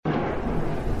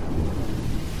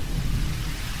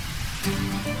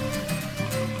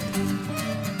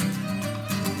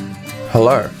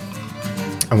Hello,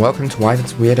 and welcome to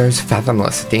Wyvern's Weirdos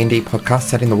Fathomless, a D&D podcast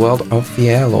set in the world of the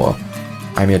Airlore.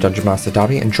 I'm your Dungeon Master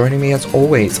Darby, and joining me as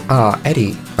always are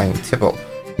Eddie playing Tibble,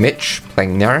 Mitch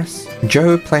playing Neris,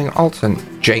 Joe playing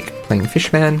Alton, Jake playing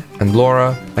Fishman, and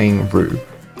Laura playing Rue.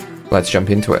 Let's jump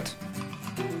into it.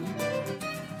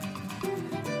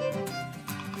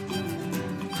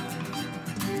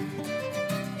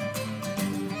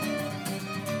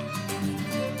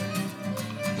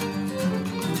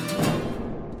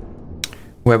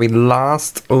 Where we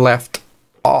last left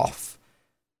off,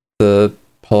 the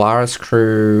Polaris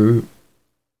crew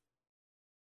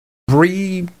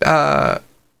regrouped.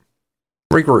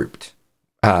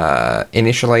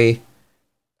 Initially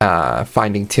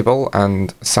finding Tibble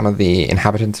and some of the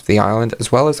inhabitants of the island,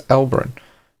 as well as Eldrin,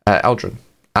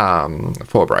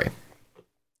 Forbray,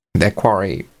 their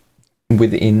quarry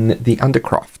within the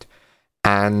Undercroft,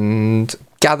 and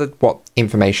gathered what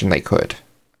information they could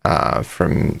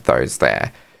from those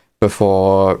there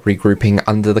before regrouping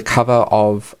under the cover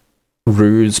of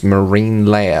Rue's marine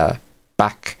lair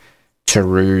back to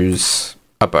Rue's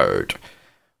abode,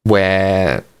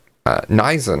 where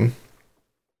Nizen,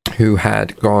 who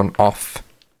had gone off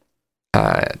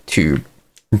to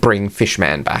bring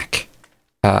Fishman back,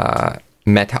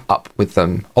 met up with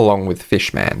them along with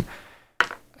Fishman.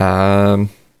 And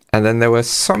then there were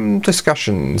some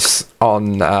discussions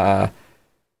on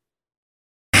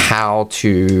how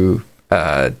to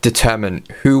determine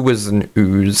who was an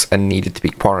ooze and needed to be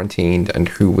quarantined and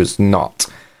who was not,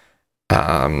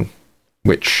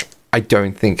 which I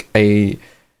don't think during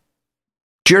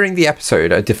the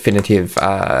episode a definitive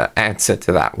answer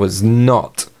to that was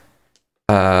not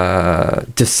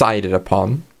decided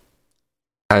upon,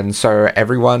 and so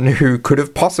everyone who could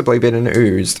have possibly been an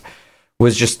ooze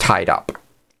was just tied up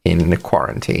in the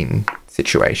quarantine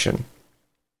situation.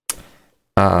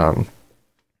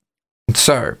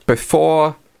 So,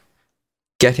 before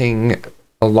getting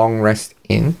a long rest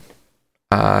in,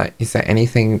 is there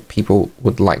anything people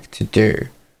would like to do?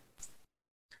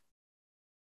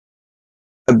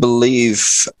 I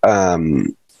believe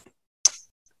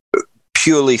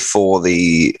purely for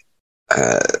the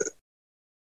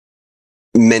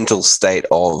mental state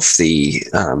of the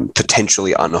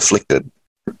potentially unafflicted,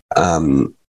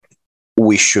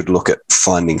 we should look at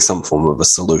finding some form of a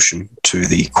solution to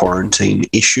the quarantine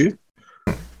issue.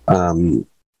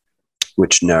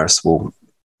 Which Neris will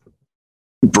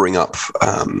bring up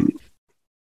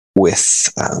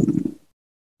with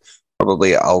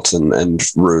probably Alton and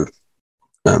Rue.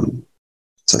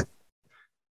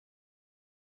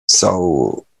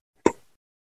 So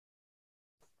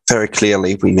very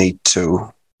clearly we need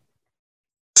to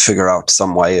figure out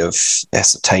some way of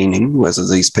ascertaining whether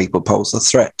these people pose a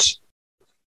threat.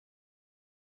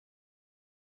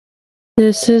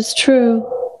 This is true.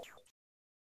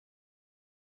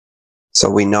 So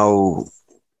we know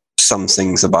some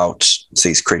things about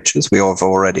these creatures. We have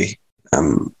already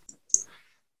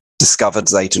discovered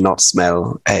they do not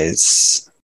smell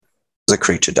as the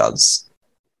creature does.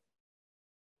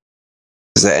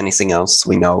 Is there anything else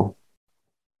we know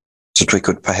that we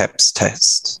could perhaps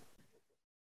test?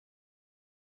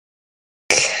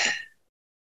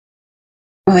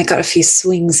 Well, I got a few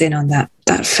swings in on that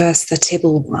first, the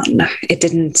Tibble one. It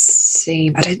didn't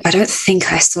seem... I don't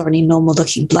think I saw any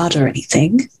normal-looking blood or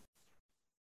anything.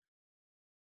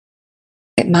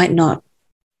 It might not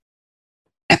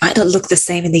look the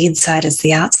same in the inside as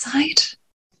the outside.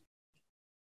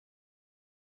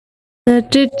 There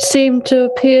did seem to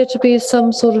appear to be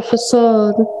some sort of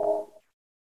facade,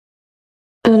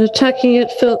 and attacking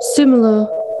it felt similar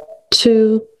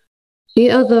to the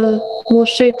other, more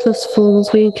shapeless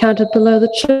forms we encountered below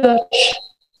the church.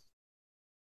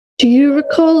 Do you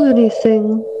recall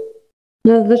anything,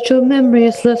 now that your memory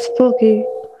is less foggy,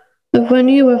 of when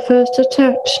you were first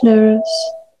attacked, Neris?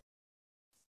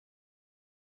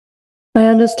 I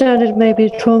understand it may be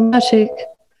traumatic,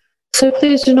 so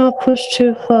please do not push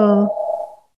too far.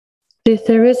 But if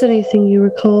there is anything you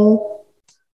recall,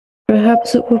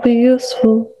 perhaps it will be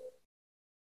useful.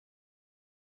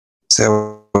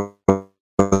 So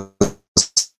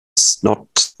it's not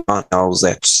now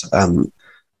that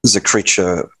the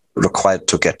creature required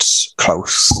to get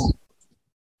close.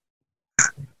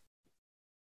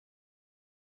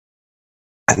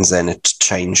 And then it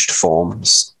changed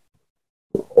forms,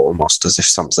 almost as if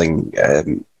something,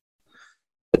 the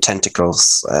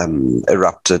tentacles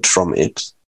erupted from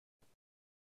it.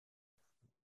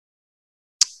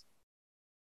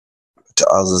 But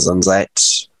other than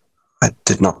that, I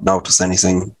did not notice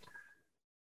anything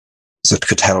that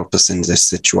could help us in this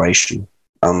situation.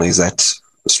 Only that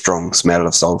strong smell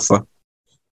of sulfur.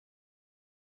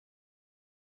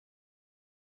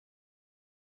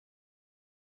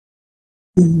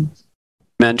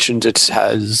 mentioned it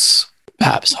has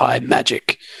perhaps high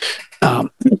magic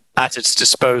at its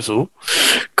disposal.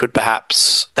 Could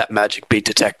perhaps that magic be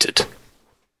detected?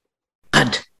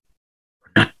 But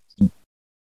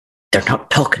they're not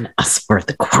talking to us or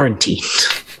the quarantine.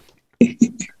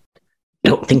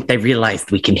 Don't think they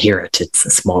realized we can hear it. It's a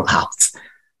small house.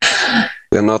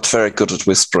 We're not very good at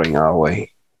whispering, are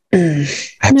we?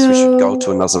 Perhaps we should go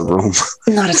to another room.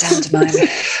 Not a talent of mine.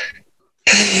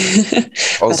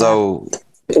 Although,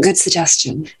 good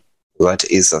suggestion. that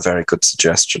is a very good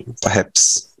suggestion.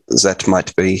 Perhaps that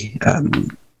might be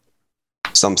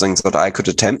something that I could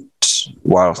attempt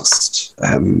whilst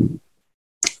the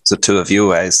two of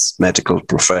you as medical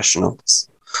professionals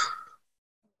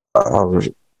are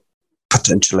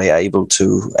potentially able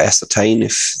to ascertain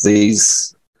if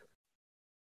these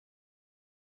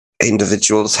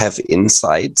individuals have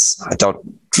insights. I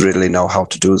don't really know how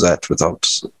to do that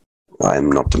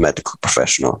I'm not a medical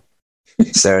professional.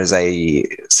 If there is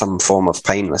some form of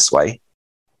painless way.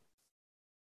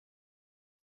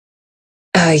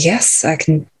 Yes, I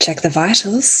can check the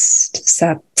vitals. Does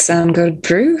that sound good,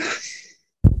 Brew?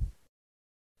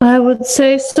 I would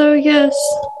say so, yes.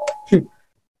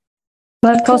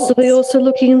 But possibly also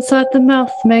looking inside the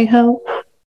mouth may help.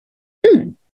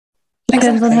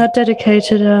 Depends on how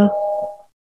dedicated our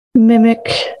mimic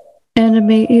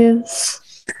enemy is.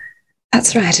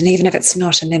 That's right, and even if it's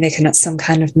not a mimic and it's some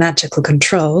kind of magical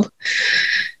control,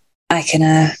 I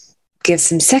can give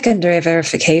some secondary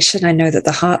verification. I know that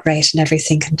the heart rate and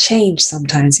everything can change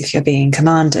sometimes if you're being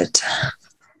commanded.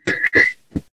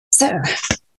 So,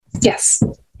 yes.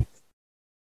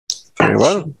 Very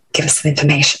well. Give us some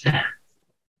information.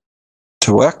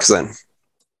 To work then.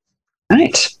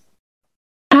 Right.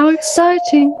 How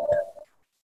exciting.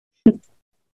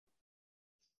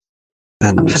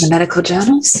 And For the medical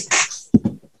journals.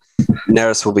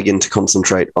 Neris will begin to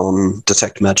concentrate on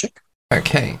detect magic.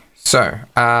 Okay, so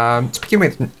to begin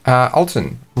with,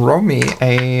 Alton, roll me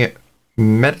a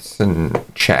medicine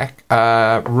check.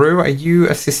 Rue, are you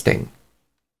assisting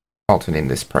Alton in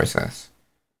this process?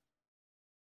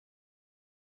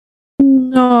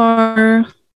 No.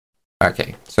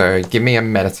 Okay, so give me a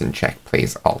medicine check,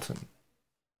 please, Alton.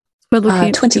 We're looking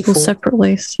at 24. people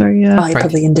separately, so yeah.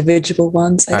 Probably individual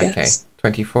ones, I Okay, guess.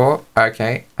 24.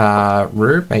 Okay,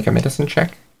 Rue, make a medicine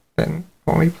check then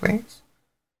for me, please.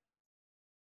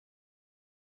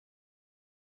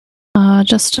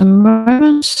 Just a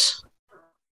moment.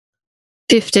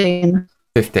 15.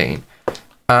 15.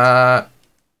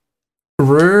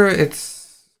 Rue,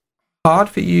 it's hard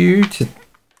for you to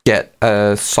get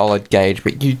a solid gauge,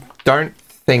 but you don't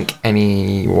think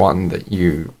anyone that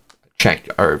you checked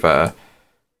over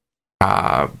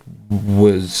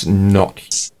was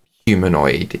not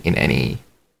humanoid in any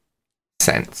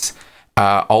sense.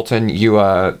 Alton, you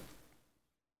are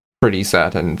pretty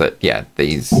certain that, yeah,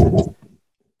 these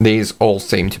all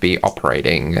seem to be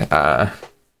operating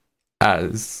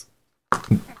as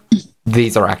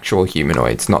these are actual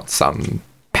humanoids, not some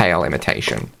pale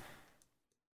imitation,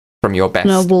 from your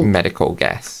best medical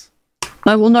guess.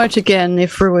 I will note again,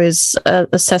 if Rue is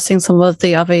assessing some of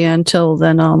the other until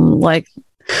then,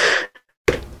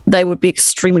 they would be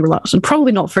extremely reluctant,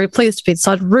 probably not very pleased to be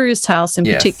inside Rue's house in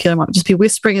particular. Might just be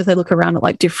whispering as they look around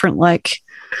at different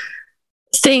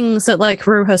things that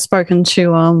Rue has spoken to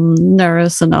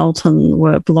Neris and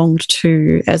Alton belonged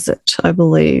to Ezet, I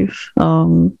believe.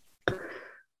 And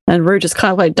Rue just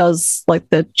kind of does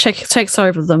the takes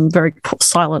over them very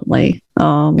silently.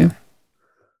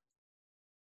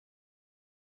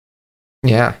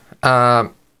 Yeah.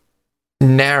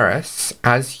 Neris,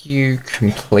 as you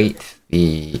complete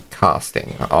the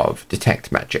casting of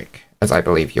Detect Magic, as I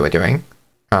believe you are doing,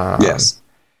 yes,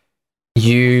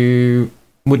 you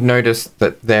would notice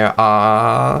that there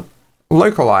are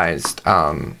localized,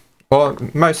 or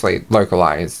mostly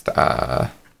localized,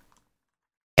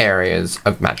 areas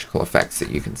of magical effects that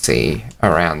you can see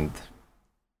around.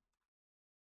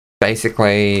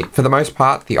 Basically, for the most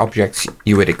part, the objects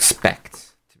you would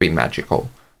expect to be magical.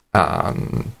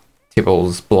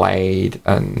 Tibble's blade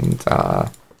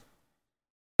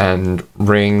and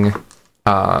ring,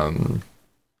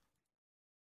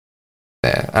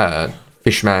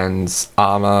 Fishman's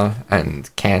armor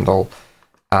and candle,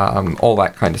 all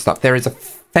that kind of stuff. There is a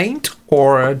faint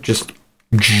aura just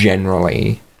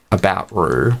generally about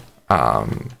Rue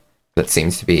that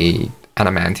seems to be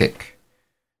animantic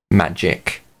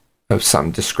magic of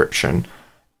some description.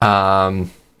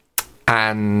 And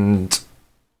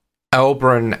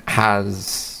Elbrun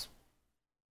has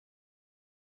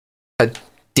a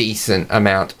decent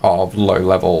amount of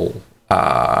low-level,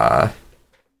 a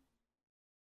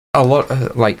lot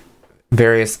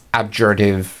various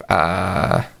abjurative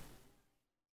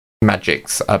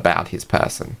magics about his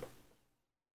person.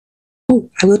 Oh,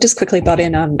 I will just quickly butt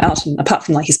in, Alton, apart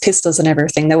from like his pistols and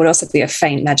everything, there would also be a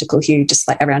faint magical hue just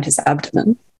like around his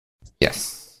abdomen.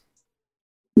 Yes.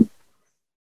 All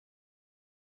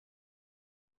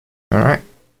right.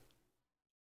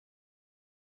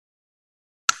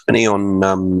 Any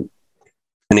on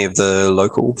any of the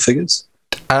local figures?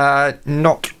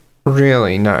 Not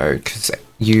really, no, because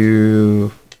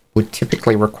you would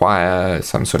typically require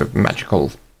some sort of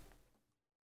magical...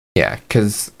 Yeah,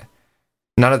 because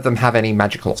none of them have any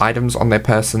magical items on their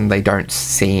person. They don't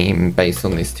seem, based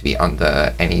on this, to be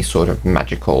under any sort of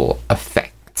magical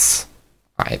effects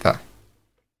either.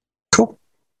 Cool.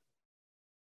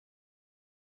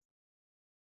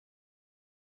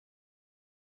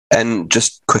 And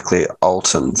just quickly,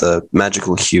 Alton, the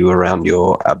magical hue around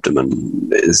your abdomen,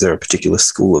 is there a particular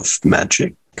school of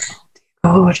magic?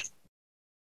 God.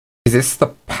 Is this the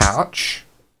pouch?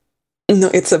 No,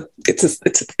 it's a thing.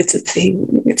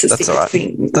 It's a That's secret all right.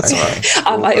 thing. That's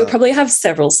all right. It'll probably have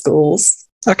several schools,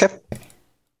 Okay.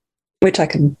 which I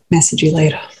can message you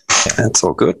later. That's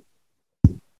all good.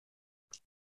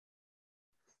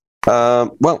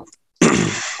 Well,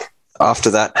 after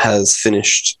that has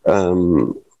finished,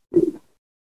 Neris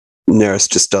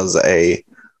just does a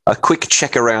quick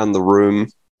check around the room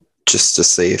just to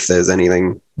see if there's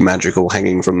anything magical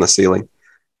hanging from the ceiling.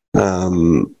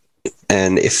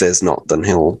 And if there's not, then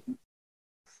he'll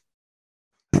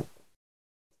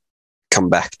come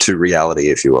back to reality,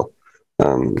 if you will.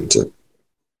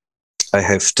 I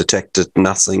have detected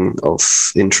nothing of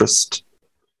interest.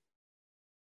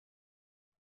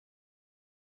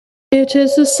 It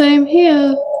is the same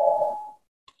here.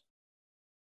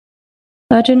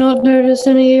 I do not notice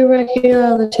any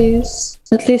irregularities,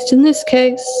 at least in this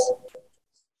case.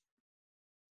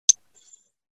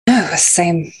 No,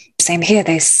 same here.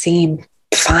 They seem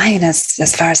fine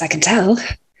as far as I can tell.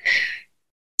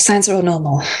 Signs are all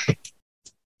normal.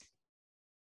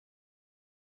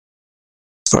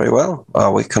 Very well.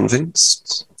 Are we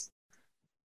convinced?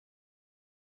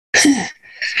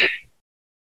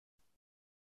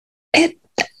 It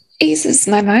eases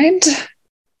my mind.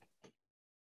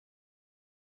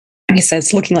 He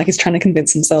says, looking like he's trying to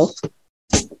convince himself.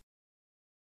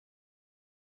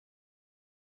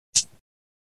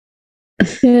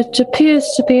 It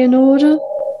appears to be in order.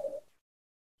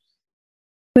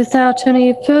 Without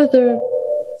any further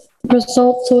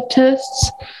results or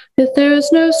tests, if there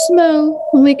is no smell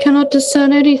and we cannot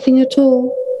discern anything at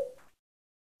all,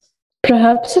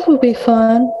 perhaps it will be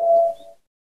fine.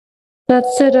 That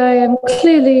said, I am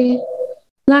clearly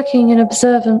lacking in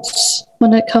observance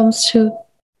when it comes to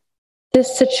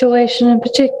this situation in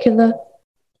particular.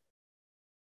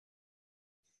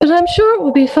 But I'm sure it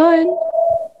will be fine.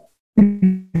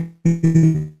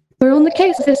 We're on the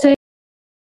case, as they say.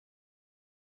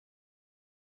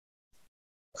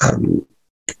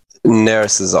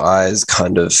 Neris's eyes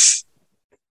kind of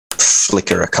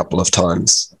flicker a couple of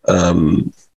times.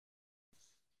 And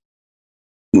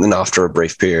after a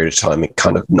brief period of time, he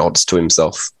kind of nods to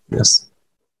himself. Yes.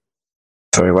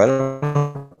 Very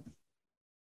well.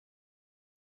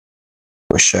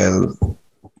 We shall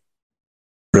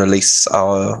release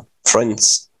our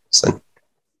friends soon.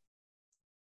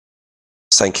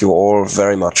 Thank you all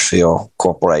very much for your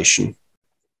cooperation.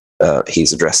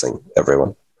 He's addressing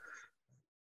everyone.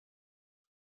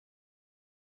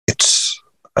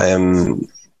 I am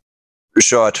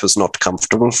sure it was not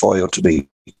comfortable for you to be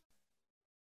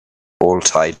all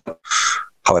tied.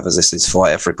 However, this is for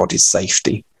everybody's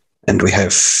safety, and we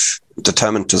have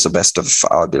determined to the best of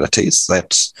our abilities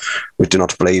that we do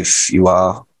not believe you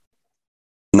are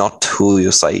not who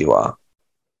you say you are.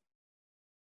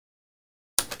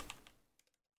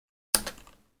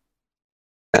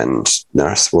 And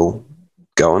Nurse will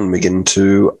go and begin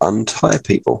to untie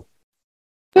people.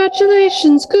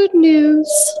 Congratulations, good news.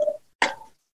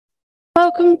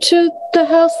 Welcome to the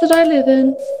house that I live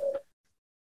in.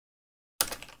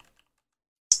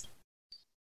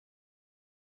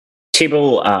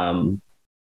 Tibble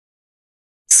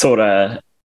sort of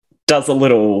does a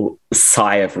little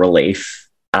sigh of relief.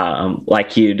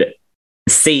 Like you'd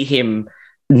see him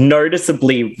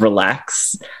noticeably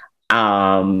relax.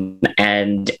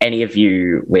 And any of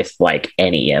you with like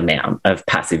any amount of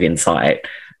passive insight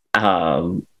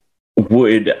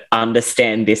would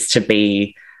understand this to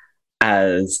be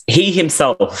as he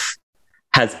himself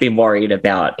has been worried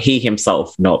about he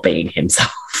himself not being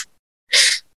himself.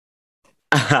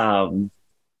 And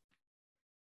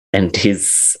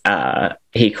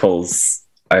he calls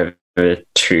over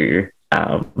to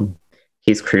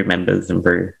his crew members and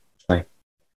Brew, like,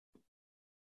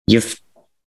 You've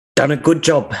done a good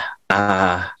job.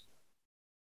 I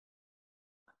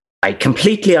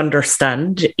completely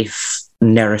understand if,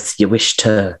 Neris, you wish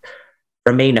to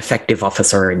remain effective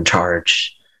officer in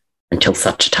charge until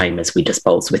such a time as we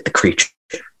dispose with the creature,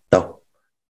 though.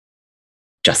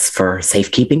 Just for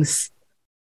safekeepings.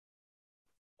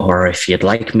 Or if you'd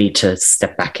like me to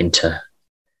step back into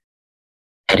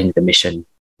heading the mission,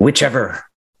 whichever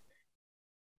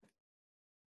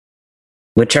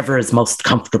is most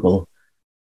comfortable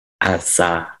as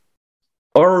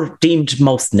or deemed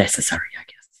most necessary, I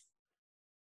guess.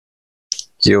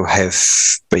 You have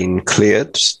been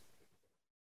cleared.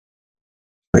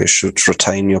 You should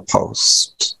retain your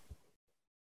post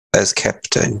as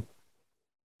captain.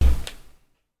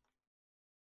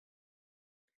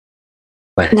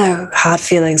 Well, No hard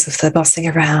feelings if they're bossing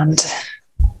around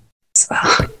as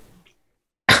well.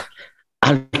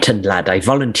 Alton, lad, I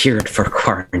volunteered for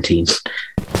quarantine.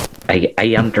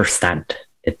 I understand.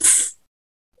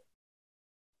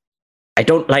 I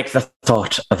don't like the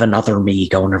thought of another me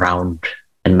going around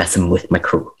and messing with my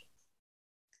crew.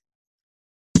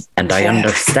 And I Fair.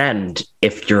 understand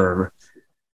if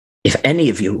any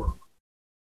of you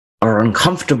are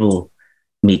uncomfortable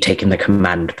me taking the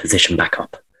command position back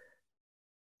up.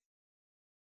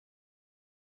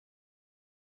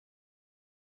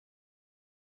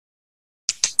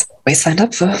 We signed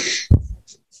up for.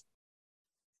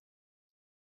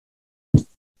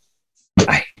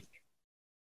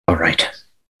 All right.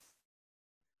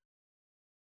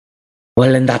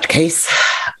 Well, in that case,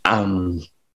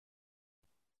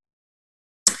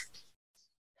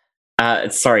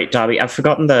 sorry, Darby, I've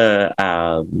forgotten the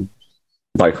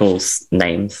locals'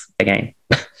 names again.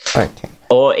 Okay.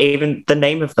 Or even the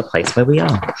name of the place where we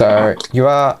are. So you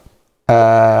are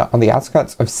on the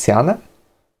outskirts of Siana,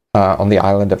 on the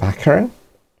island of Acheron.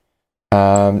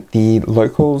 The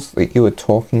locals that you were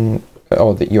talking,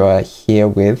 or that you are here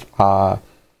with, are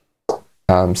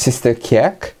Sister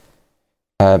Kierk,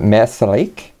 Mer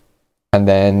Salik, and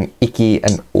then Iki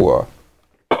and Ur.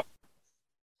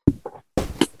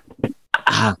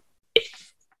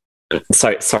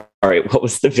 Sorry, what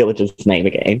was the village's name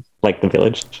again? Like the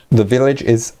village? The village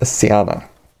is Siana.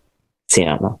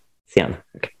 Siana.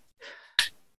 Okay.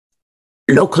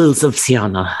 Locals of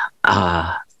Siana,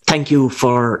 thank you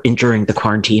for enduring the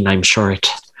quarantine. I'm sure it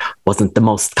wasn't the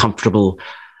most comfortable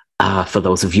for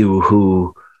those of you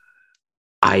who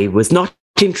I was not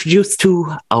introduced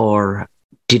to or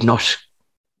did not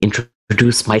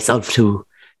introduce myself to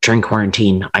during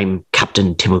quarantine. I'm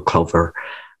Captain Timur Clover.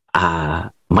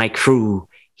 My crew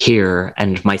here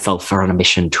and myself are on a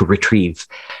mission to retrieve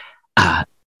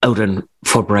Odin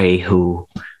Forbray, who,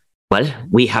 well,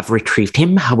 we have retrieved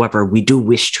him. However, we do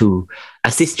wish to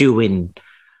assist you in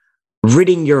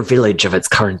ridding your village of its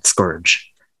current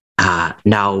scourge.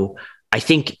 Now, I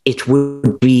think it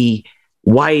would be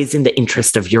wise in the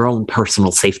interest of your own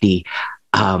personal safety,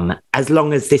 as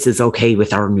long as this is okay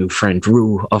with our new friend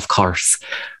Rue, of course,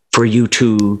 for you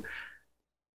to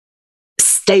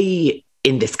stay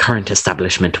in this current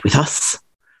establishment with us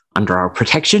under our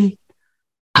protection,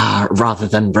 rather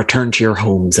than return to your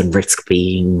homes and risk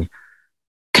being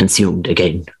consumed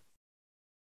again.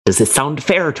 Does this sound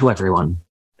fair to everyone?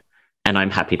 And I'm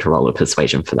happy to roll a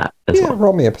persuasion for that as well.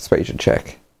 Roll me a persuasion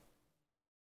check.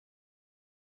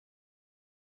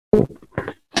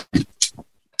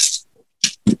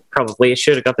 Probably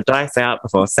should have got the dice out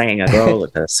before saying I'd roll a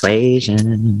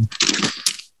persuasion.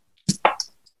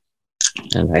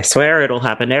 And I swear it'll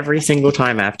happen every single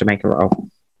time I have to make a roll.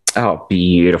 Oh,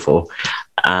 beautiful.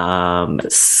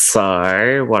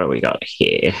 So what do we got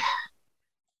here?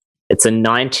 It's a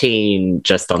 19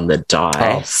 just on the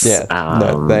dice. Oh, yeah.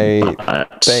 No, they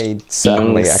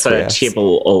certainly Sir acquiesce.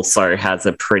 Tibble also has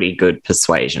a pretty good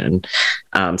persuasion.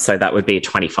 So that would be a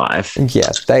 25.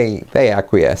 Yeah, they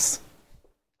acquiesce.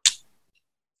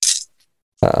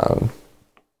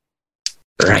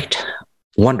 Right.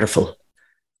 Wonderful.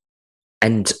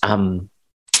 And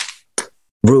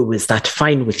Rue, is that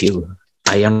fine with you?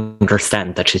 I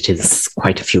understand that it is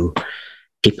quite a few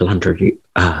people under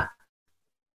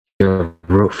your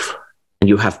roof, and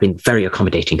you have been very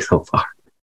accommodating so far.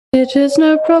 It is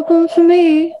no problem for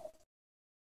me.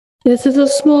 This is a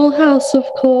small house, of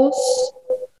course.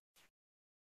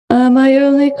 My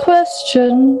only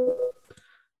question...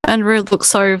 And Rue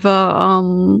looks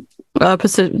over,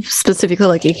 specifically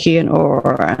like Iki and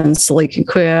Aura and Salik and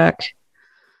Quiak.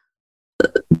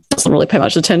 Doesn't really pay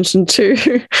much attention to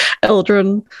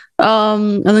Eldrin.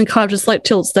 And then kind of just like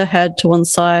tilts their head to one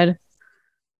side.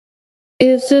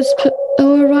 Is this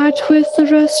all right with the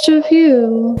rest of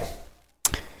you?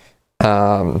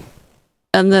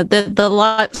 And the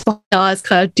lights behind the eyes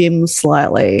kind of dim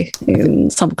slightly in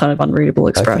some kind of unreadable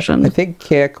expression. I think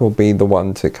Kirk will be the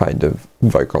one to kind of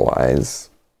vocalize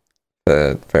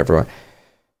for everyone.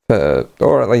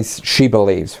 Or at least she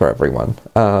believes for everyone.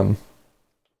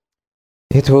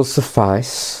 It will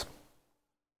suffice.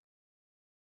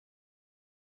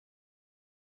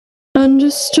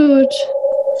 Understood.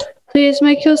 Please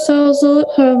make yourselves all at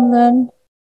home then.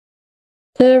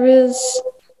 There is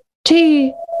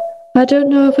tea. I don't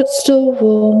know if it's still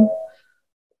warm.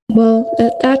 Well,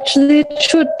 it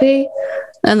should be.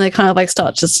 And they kind of like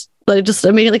they just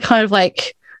immediately kind of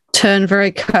like turn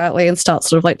very curtly and start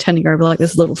sort of like turning over like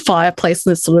this little fireplace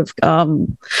and this sort of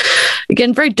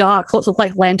again very dark, lots of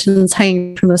like lanterns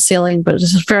hanging from the ceiling, but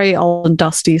it's just a very old and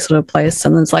dusty sort of place.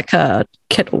 And there's like a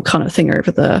kettle kind of thing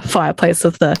over the fireplace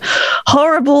of the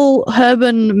horrible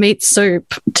Herban meat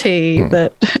soup tea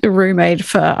that Rue made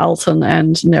for Alton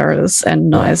and Neris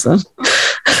and Nizen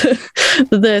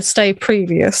the stay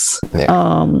previous.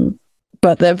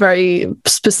 But they're very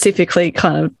specifically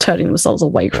kind of turning themselves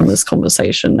away from this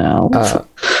conversation now.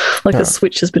 Like a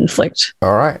switch has been flicked.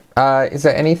 All right. Is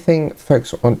there anything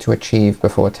folks want to achieve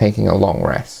before taking a long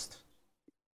rest?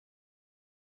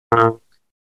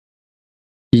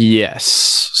 Yes.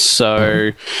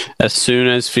 So as soon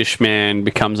as Fishman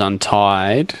becomes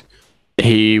untied,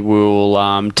 he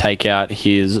will take out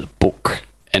his book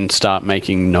and start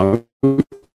making notes.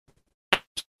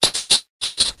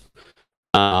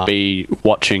 Be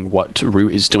watching what Rue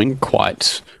is doing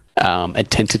quite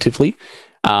attentively.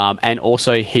 And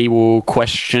also he will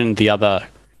question the other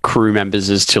crew members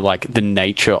as to like the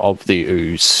nature of the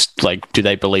ooze. Like, do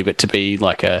they believe it to be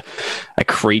like a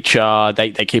creature?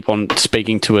 They keep on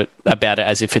speaking to it about it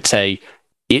as if it's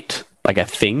like a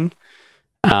thing.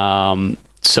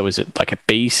 So is it like a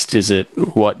beast? Is it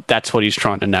what? That's what he's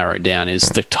trying to narrow down, is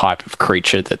the type of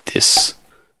creature that this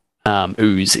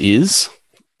ooze is.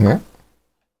 Yeah.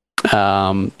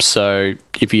 So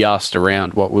if you asked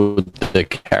around, what would the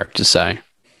character say?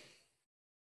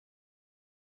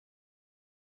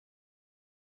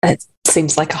 It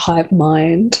seems like a hive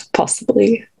mind,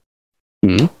 possibly.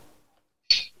 Mm-hmm.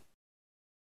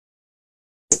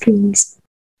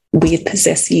 Weird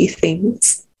possessy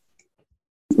things.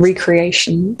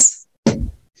 Recreations.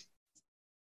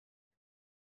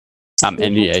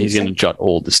 And yeah, he's going to jot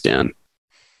all this down.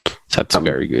 So that's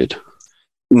very good.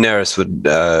 Neris would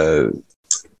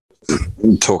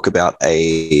talk about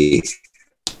a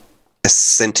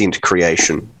sentient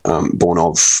creation born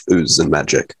of ooze and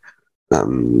magic,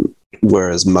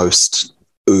 whereas most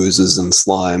oozes and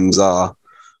slimes are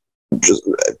just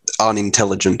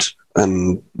unintelligent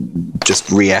and just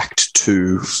react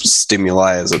to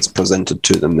stimuli as it's presented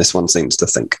to them. This one seems to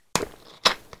think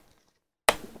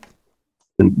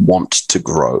and want to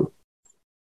grow.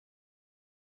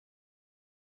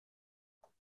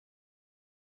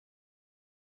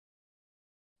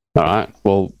 All right.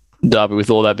 Well, Darby, with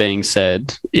all that being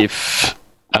said, if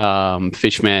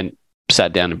Fishman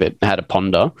sat down a bit and had a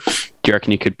ponder, do you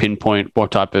reckon you could pinpoint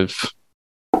what type of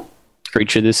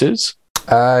creature this is?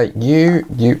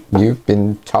 You've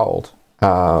been told.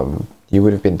 You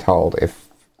would have been told if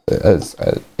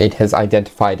it has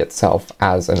identified itself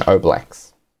as an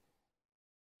Oblex.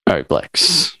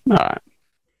 Oblex. All right.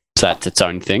 So that's its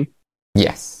own thing?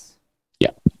 Yes.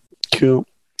 Yeah. Cool.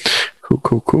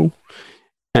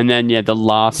 And then, the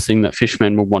last thing that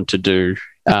Fishman will want to do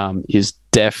is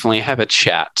definitely have a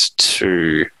chat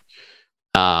to,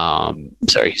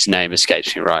 sorry, his name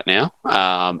escapes me right now,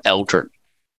 Eldrin.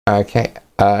 Okay.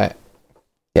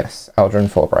 Yes, Eldrin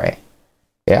Forbray.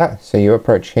 Yeah, so you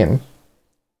approach him.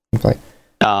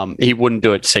 He wouldn't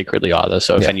do it secretly either,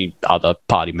 so if any other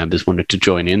party members wanted to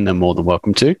join in, they're more than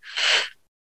welcome to.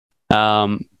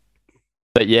 But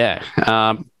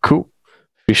yeah, cool.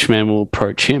 Fishman will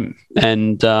approach him,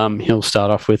 and he'll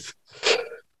start off with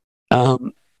Eldrin.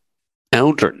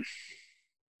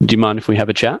 Do you mind if we have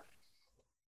a chat?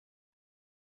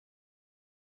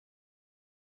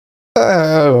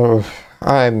 Oh,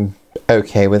 I'm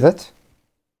okay with it.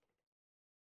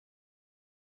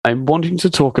 I'm wanting to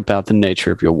talk about the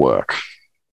nature of your work.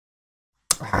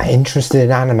 Interested in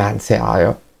animancy, are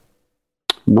you?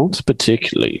 Not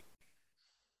particularly.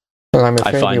 Well, I'm I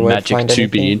afraid find you won't magic find to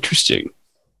anything. be interesting.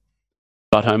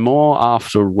 But I'm more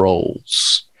after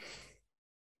roles.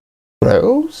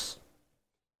 Roles?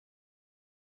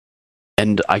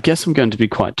 And I guess I'm going to be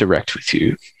quite direct with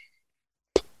you.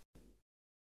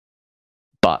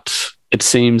 But it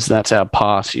seems that our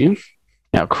party,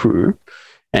 our crew,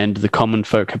 and the common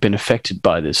folk have been affected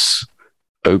by this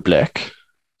Oblek.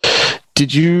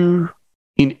 Did you,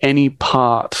 in any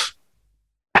part,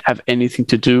 have anything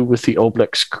to do with the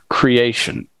Oblex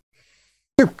creation?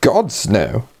 Oh, gods,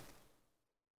 no.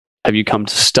 Have you come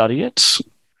to study it?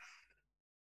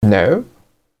 No.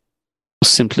 Or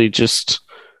simply just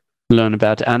learn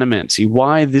about animancy?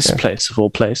 Why this place of all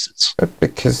places?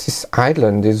 Because this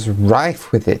island is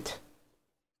rife with it.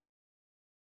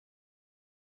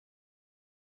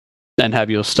 And have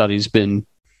your studies been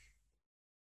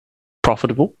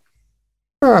profitable?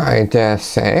 I dare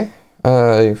say.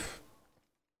 I've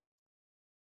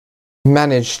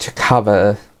managed to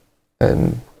cover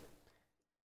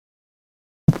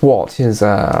what is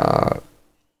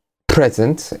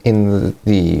present in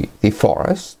the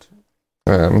forest.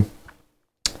 And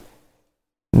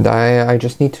I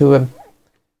just need to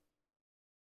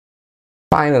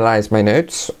finalize my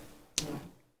notes,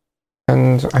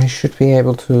 and I should be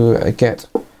able to get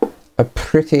a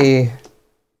pretty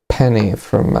penny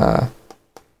from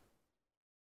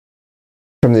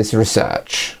this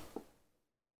research.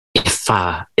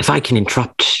 If I can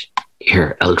interrupt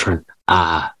here, Eldrin,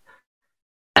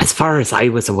 as far as I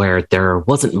was aware, there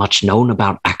wasn't much known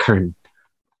about Acheron.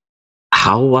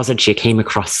 How was it you came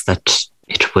across that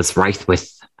it was rife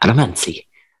with animancy?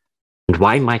 And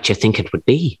why might you think it would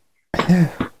be?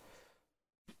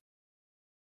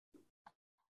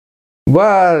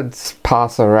 Words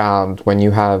pass around when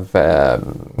you have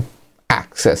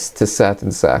access to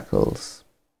certain circles.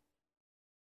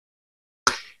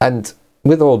 And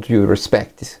with all due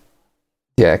respect,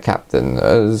 dear Captain,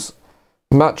 as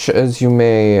much as you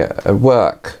may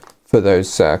work for those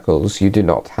circles, you do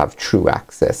not have true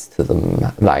access to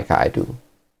them like I do.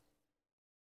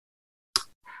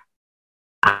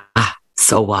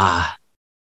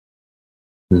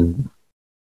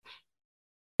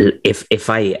 If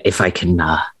I can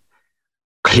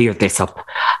clear this up,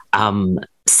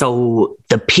 so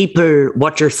the people,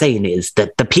 what you're saying is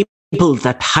that the people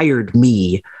that hired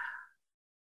me,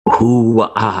 who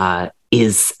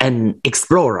is an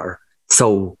explorer,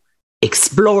 so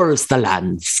explores the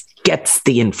lands, gets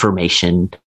the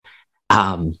information,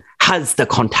 has the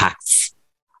contacts,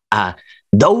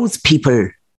 those people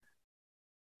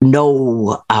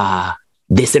know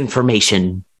this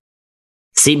information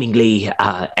seemingly,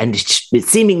 and it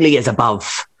seemingly is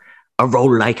above a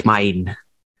role like mine.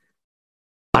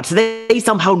 But they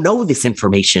somehow know this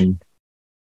information,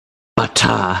 but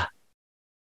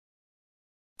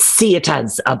see it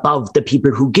as above the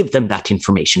people who give them that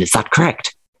information. Is that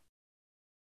correct?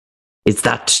 Is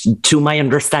that to my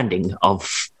understanding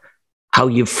of how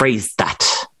you phrased that?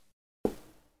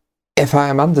 If I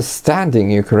am understanding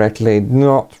you correctly,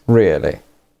 not really.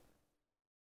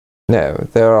 No,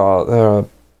 there are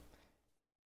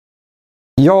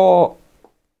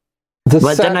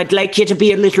then I'd like you to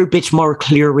be a little bit more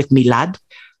clear with me, lad,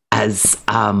 as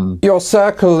your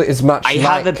circle is much I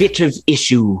have a bit of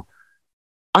issue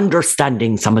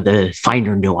understanding some of the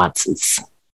finer nuances.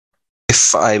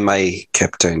 If I may,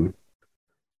 Captain,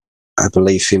 I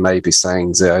believe he may be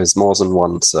saying there is more than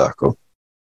one circle.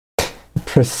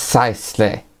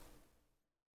 Precisely.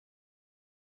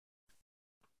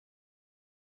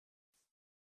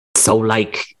 So,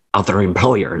 like other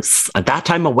employers, that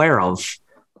I'm aware of.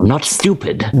 I'm not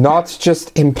stupid. Not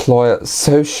just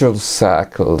social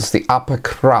circles, the upper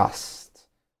crust.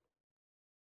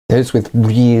 Those with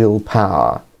real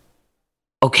power.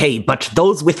 Okay, but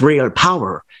those with real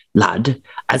power, lad,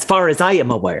 as far as I am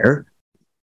aware,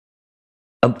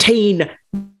 obtain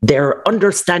their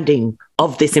understanding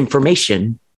of this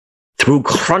information through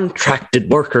contracted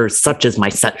workers such as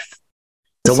myself.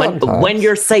 So when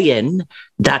you're saying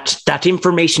that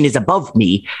information is above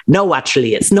me, no,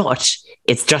 actually it's not.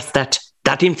 It's just that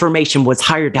information was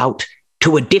hired out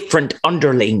to a different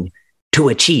underling to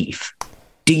achieve.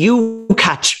 Do you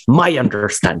catch my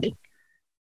understanding?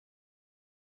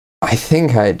 I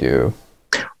think I do.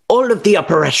 All of the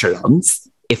upper echelons,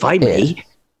 if I may,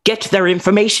 get their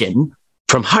information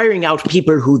from hiring out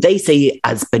people who they say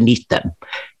as beneath them.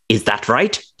 Is that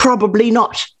right? Probably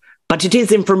not. But it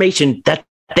is information that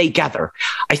they gather.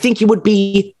 I think you would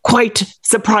be quite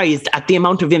surprised at the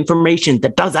amount of information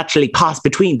that does actually pass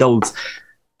between those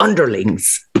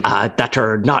underlings that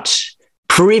are not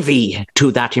privy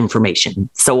to that information.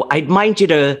 So I'd mind you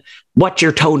to watch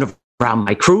your tone around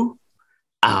my crew,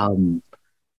 and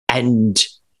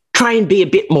try and be a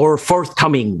bit more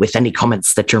forthcoming with any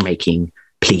comments that you're making,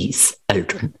 please,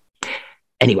 Eldrin.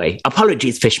 Anyway,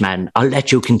 apologies, Fishman. I'll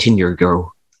let you continue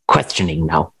your questioning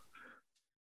now.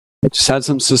 I just had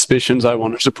some suspicions I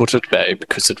wanted to put at bay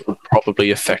because it would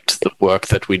probably affect the work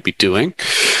that we'd be doing.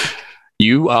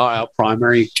 You are our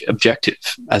primary objective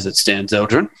as it stands,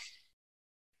 Eldrin.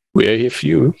 We're here for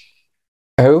you.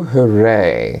 Oh,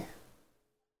 hooray.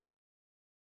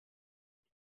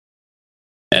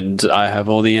 And I have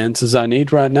all the answers I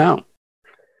need right now.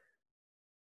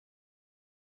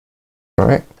 All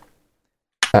right.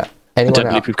 I Anyone don't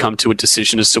else? believe we've come to a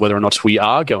decision as to whether or not we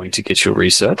are going to get your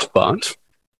research, but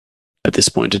at this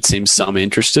point it seems some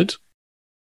interested.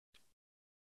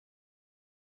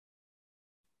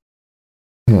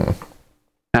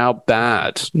 How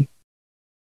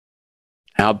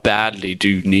badly do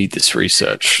you need this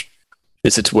research?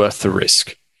 Is it worth the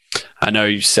risk? I know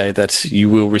you say that you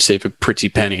will receive a pretty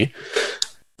penny,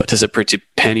 but is a pretty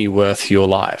penny worth your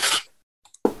life?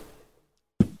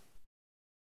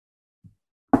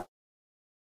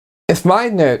 If my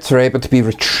notes are able to be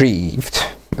retrieved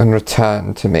and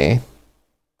returned to me,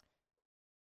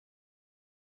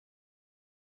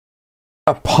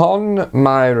 upon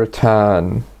my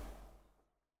return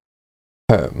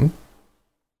home,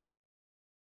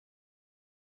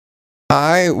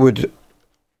 I would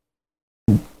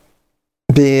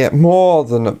be more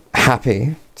than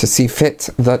happy to see fit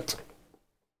that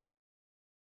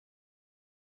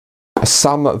a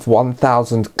sum of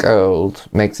 1,000 gold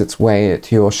makes its way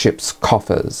to your ship's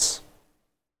coffers.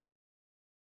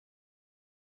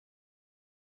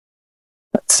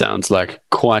 That sounds like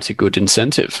quite a good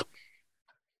incentive.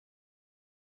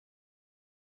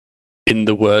 In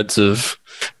the words of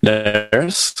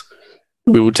Neris,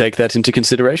 we will take that into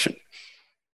consideration.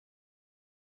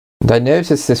 And I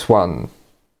notice this one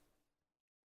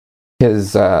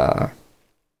is, and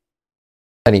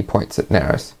he points at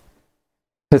Neris,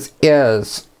 his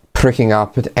ears pricking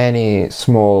up at any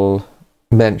small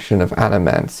mention of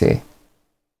animancy.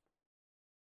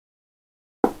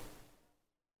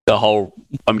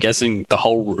 I'm guessing the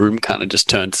whole room kind of just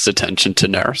turns its attention to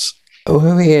Neris.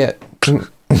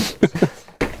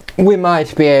 We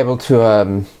might be able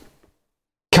to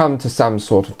come to some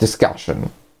sort of discussion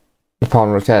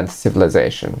upon return to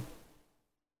civilization.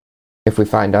 If we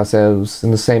find ourselves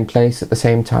in the same place at the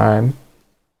same time,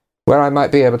 where I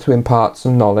might be able to impart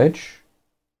some knowledge.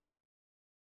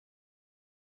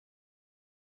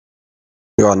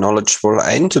 You are knowledgeable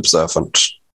and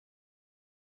observant.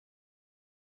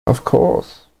 Of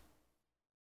course.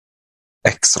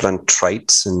 Excellent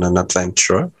traits in an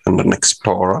adventurer and an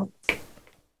explorer.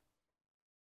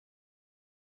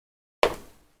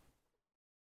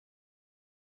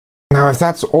 Now, if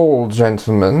that's all,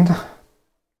 gentlemen,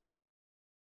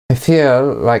 I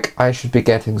feel like I should be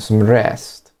getting some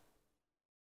rest.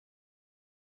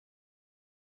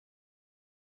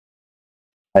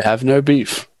 I have no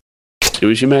beef. Do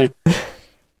as you may.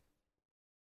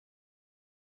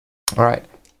 All right.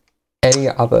 Any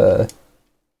other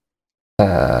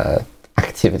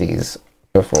activities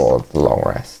before the long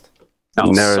rest? Oh,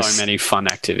 Neris. so many fun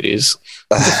activities.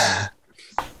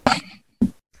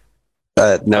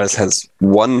 Neris has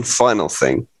one final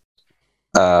thing.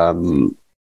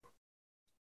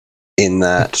 In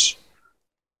that,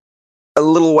 a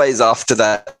little ways after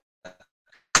that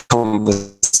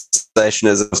conversation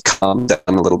has calmed down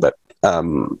a little bit,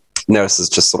 Neris is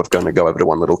just sort of going to go over to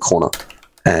one little corner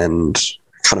and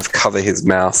kind of cover his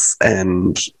mouth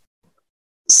and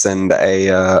send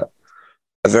a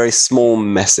very small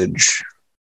message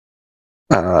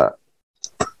to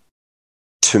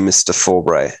Mr.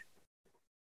 Forbray,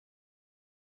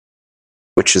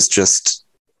 which is just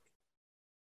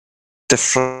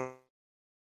different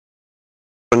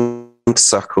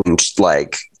circled,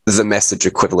 like the message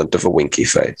equivalent of a winky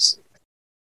face.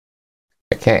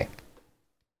 Okay.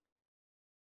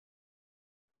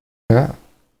 Yeah.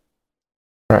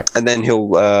 Right. And then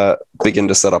he'll begin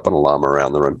to set up an alarm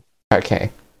around the room.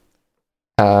 Okay.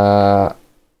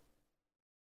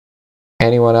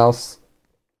 Anyone else?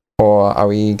 Or are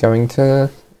we going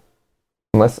to...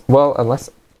 Unless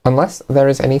there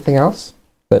is anything else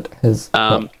that has...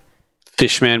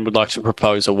 Fishman would like to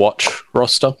propose a watch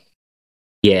roster.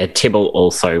 Yeah, Tibble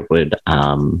also would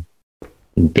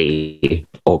be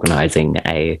organising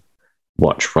a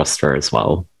watch roster as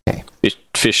well. Okay.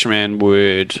 Fishman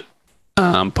would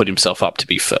put himself up to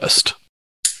be first.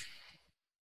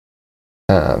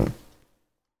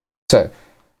 So,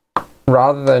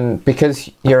 rather than...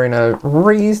 Because you're in a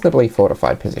reasonably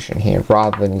fortified position here,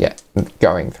 rather than yet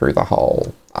going through the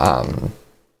whole...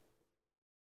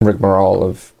 rigmarole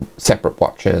of separate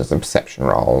watches and perception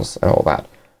rolls and all that,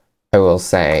 I will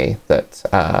say that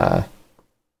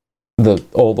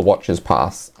all the watches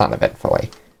pass uneventfully.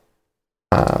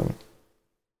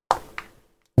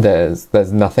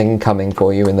 There's nothing coming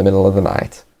for you in the middle of the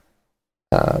night,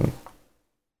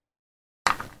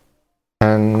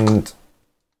 and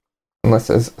unless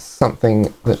there's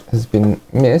something that has been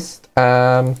missed,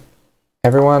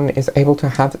 everyone is able to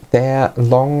have their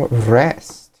long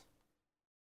rest.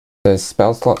 There's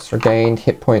spell slots regained,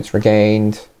 hit points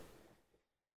regained.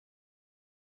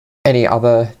 Any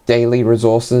other daily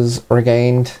resources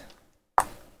regained.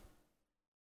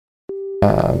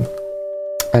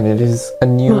 And it is a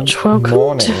new Much welcomed.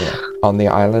 morning on the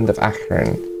island of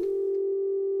Akron.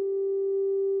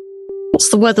 What's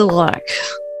the weather like?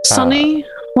 Sunny,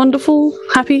 wonderful,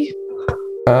 happy?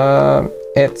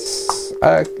 It's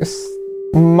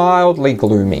mildly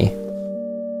gloomy.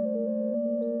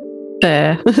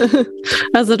 Fair.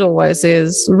 As it always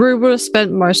is. Rue would have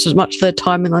spent much of their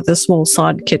time in like the small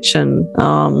side kitchen.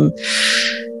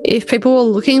 If people were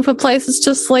looking for places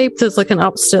to sleep, there's like an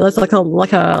upstairs, there's like a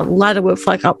ladder with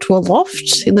like up to a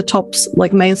loft in the top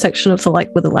like main section of the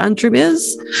like where the lounge room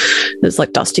is. There's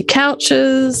like dusty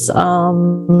couches, like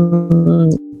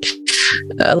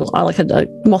a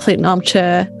moth-eaten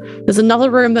armchair. There's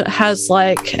another room that has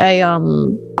like a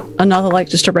another like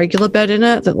just a regular bed in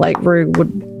it that like Rue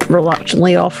would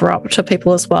reluctantly offer up to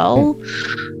people as well.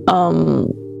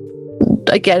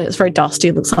 Again, it's very dusty,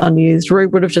 it looks unused. Rue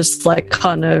would have just like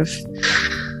kind of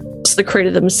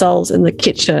secreted themselves in the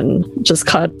kitchen, just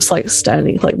kind of just like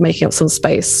standing, like making up some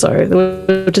space. So there would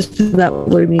have just been that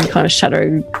looming kind of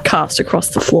shadow cast across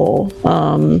the floor.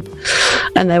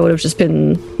 And they would have just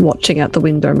been watching out the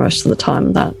window most of the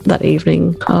time that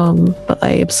evening. But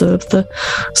they observed the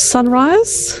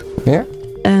sunrise. Yeah.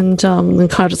 And kind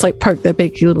of just like poke their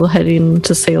big little head in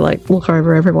to see, like, look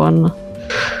over everyone.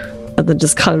 And then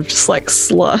just kind of just like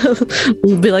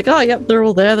be like, oh, yep, they're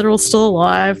all there. They're all still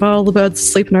alive. Oh, the birds are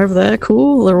sleeping over there.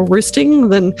 Cool. They're all roosting.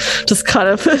 Then just kind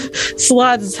of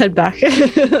slides his head back.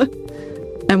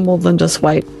 And will then just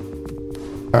wait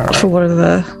for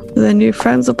whatever their new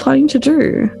friends are planning to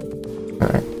do. All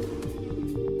right.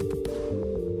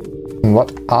 And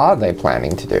what are they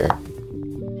planning to do?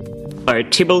 So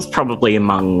Tybalt's probably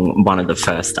among one of the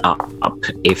first up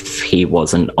if he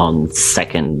wasn't on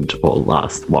second or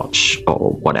last watch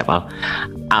or whatever.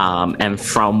 And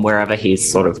from wherever he's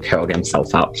sort of curled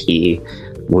himself up, he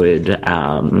would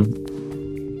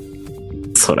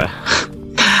sort of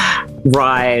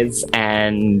rise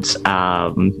and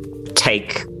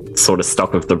take sort of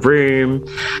stock of the room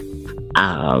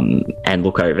and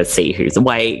look over, see who's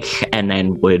awake, and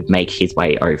then would make his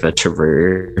way over to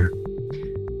Rue.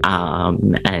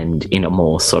 And in a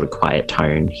more sort of quiet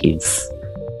tone, he's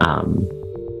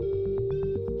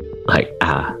like,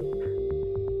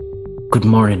 good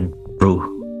morning, Rue.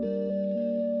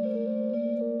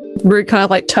 Rue kind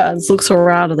of like turns, looks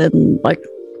around, and then like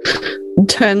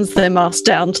turns their mask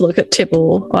down to look at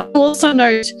Tibble. I also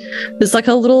note there's like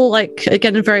a little, like,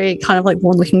 again, a very kind of like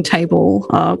worn-looking table,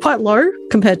 quite low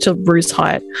compared to Rue's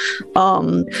height.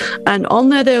 And on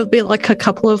there would be like a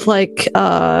couple of like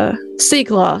sea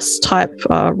glass type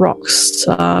rocks,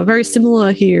 very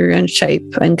similar here in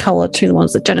shape and color to the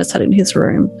ones that Janice had in his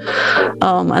room.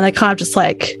 And they kind of just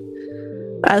like,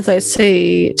 as they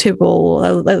see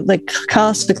Tibble, they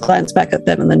cast a glance back at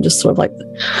them and then just sort of like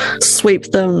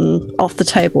sweep them off the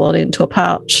table and into a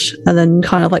pouch, and then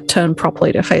kind of like turn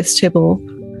properly to face Tibble.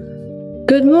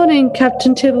 Good morning,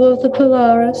 Captain Tibble of the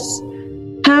Polaris.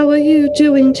 How are you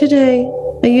doing today?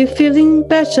 Are you feeling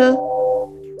better?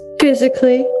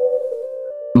 Physically?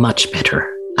 Much better,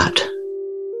 lad.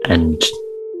 And,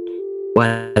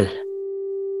 well,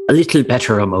 a little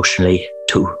better emotionally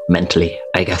too, mentally,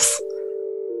 I guess.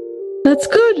 That's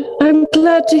good. I'm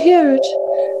glad to hear it.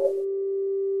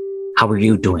 How are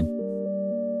you doing?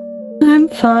 I'm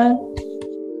fine.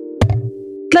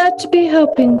 Glad to be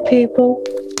helping people.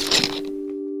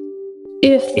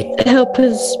 If help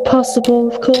is possible,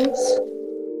 of course.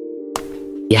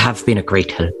 You have been a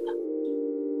great help.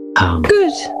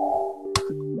 Good.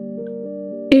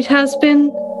 It has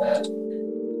been.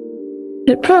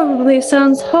 It probably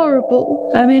sounds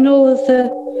horrible. I mean, all of the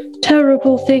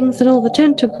terrible things and all the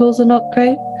tentacles are not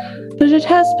great, but it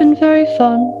has been very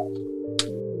fun.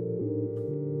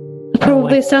 It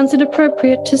probably sounds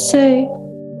inappropriate to say.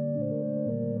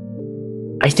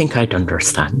 I think I'd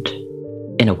understand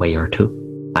in a way or two.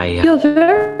 You're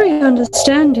very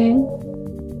understanding.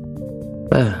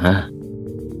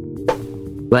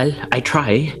 Well, I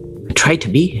try to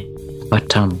be,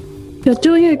 but You're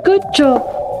doing a good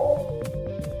job.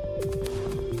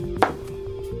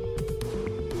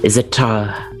 Is it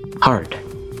hard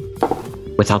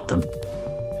without them?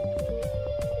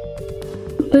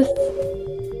 With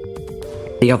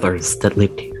the others that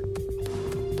lived here?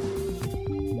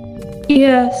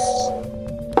 Yes.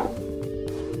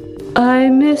 I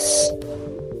miss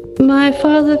my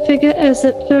father figure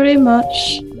Ezet very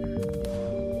much.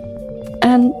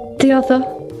 And the other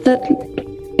that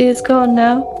is gone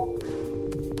now.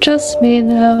 Just me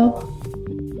now.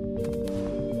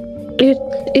 It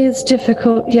is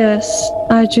difficult, yes.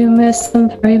 I do miss them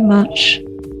very much.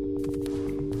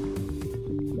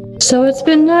 So it's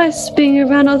been nice being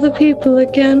around other people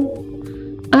again.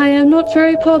 I am not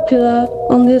very popular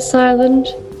on this island,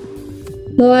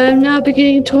 though I am now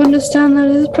beginning to understand that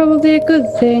it is probably a good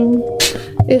thing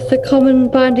if the common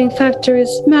binding factor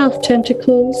is mouth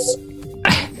tentacles.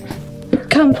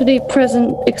 Company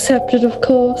present accepted, of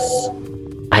course.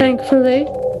 Thankfully.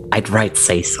 I'd right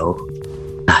say so.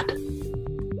 That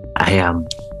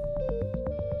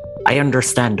I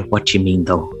understand what you mean,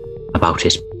 though, about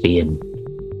it being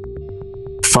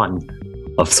fun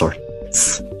of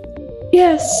sorts.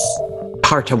 Yes.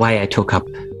 Part of why I took up,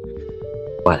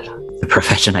 well, the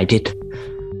profession I did.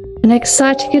 An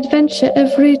exciting adventure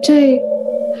every day.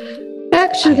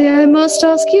 Actually, I must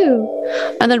ask you.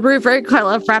 And then Rue very kind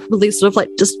of rapidly sort of like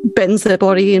just bends their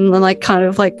body and then like kind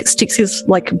of like sticks his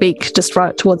like beak just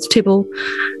right towards Tibble.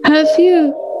 Have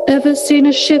you ever seen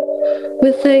a ship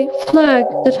with a flag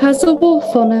that has a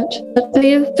wolf on it that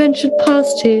may have ventured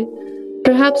past here,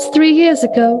 perhaps 3 years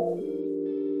ago?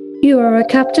 You are a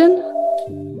captain?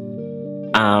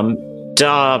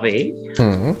 Darby,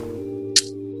 Hmm.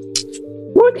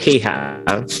 would he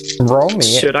have? Roll me.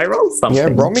 Should I roll something? Yeah,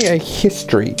 roll me a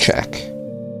history check.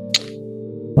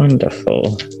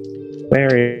 Wonderful.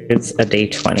 Where is a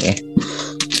D20?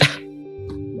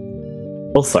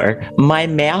 Also, my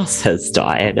mouse has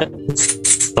died.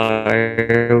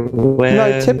 So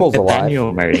No, Tibble's alive.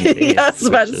 Yeah, I was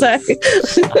about to say.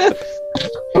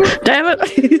 Damn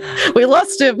it. We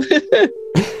lost him.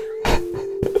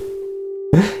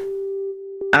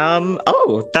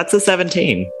 Oh, that's a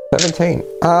 17. 17.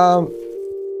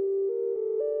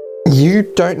 You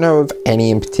don't know of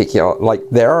any in particular. Like,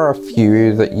 there are a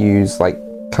few that use, like,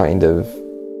 kind of...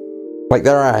 Like,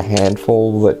 there are a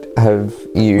handful that have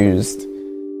used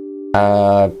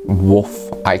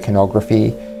wolf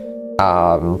iconography.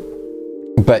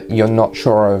 But you're not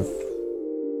sure of...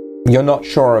 You're not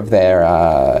sure of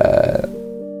their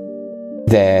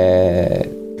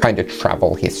kind of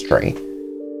travel history.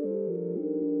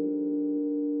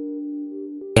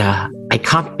 Yeah, I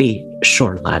can't be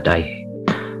sure, lad. I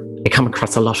come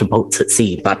across a lot of boats at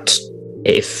sea, but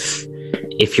if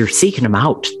you're seeking them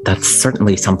out, that's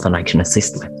certainly something I can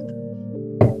assist with.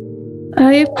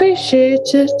 I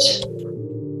appreciate it.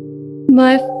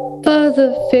 My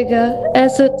father figure,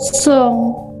 Ezzet's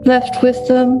song, left with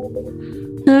them,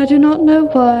 and I do not know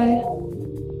why.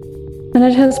 And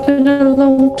it has been a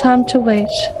long time to wait.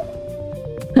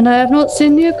 And I have not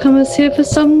seen newcomers here for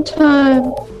some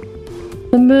time.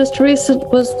 The most recent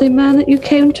was the man that you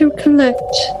came to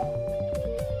collect.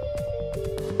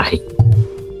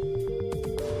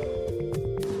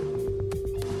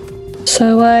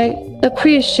 So I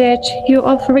appreciate you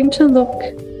offering to look.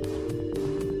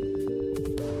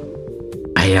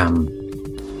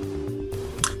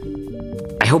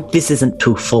 I hope this isn't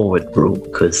too forward, Rue,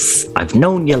 because I've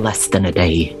known you less than a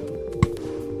day.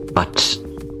 But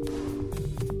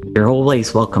you're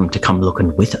always welcome to come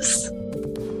looking with us.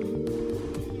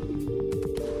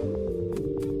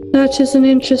 That is an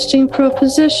interesting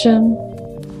proposition.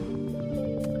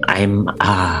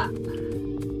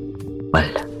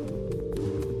 Well,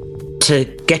 to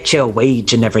get you a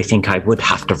wage and everything, I would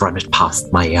have to run it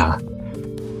past my,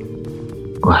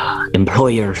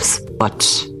 employers. But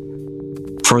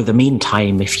for the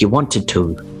meantime, if you wanted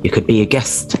to, you could be a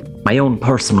guest, my own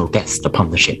personal guest upon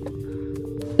the ship.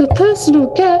 A personal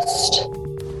guest?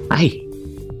 Aye.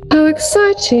 How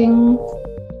exciting.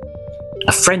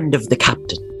 A friend of the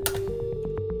captain.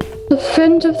 A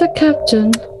friend of the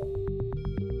captain.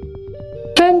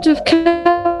 Friend of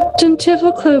Captain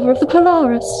Tibble Clover of the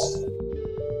Polaris.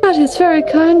 That is very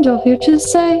kind of you to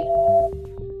say.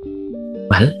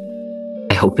 Well,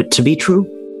 I hope it to be true.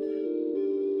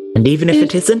 And even if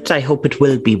it isn't, I hope it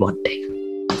will be one day.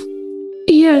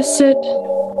 Yes, it...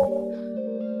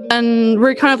 And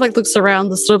Rue kind of like looks around,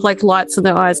 the sort of like lights in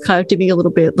their eyes kind of dimming a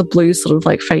little bit, the blue sort of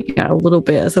like fading out a little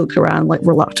bit as they look around like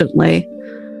reluctantly.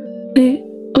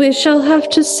 We shall have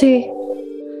to see.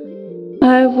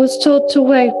 I was told to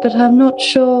wait, but I'm not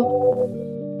sure.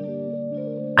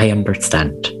 I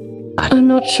understand. I'm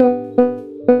not sure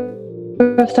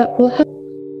if that will help.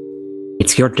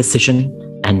 It's your decision,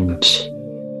 and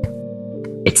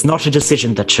it's not a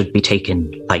decision that should be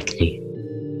taken lightly.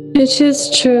 It is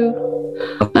true.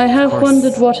 I have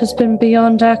wondered what has been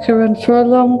beyond Acheron for a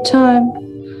long time.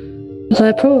 But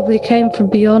I probably came from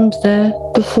beyond there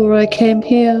before I came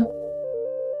here.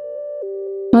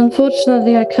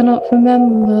 Unfortunately, I cannot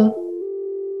remember.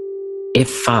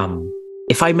 If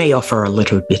I may offer a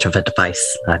little bit of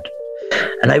advice, lad,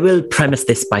 and I will premise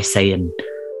this by saying,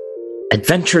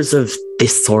 adventures of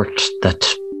this sort that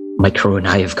my crew and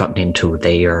I have gotten into,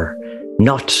 they are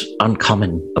not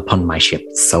uncommon upon my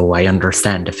ships, so I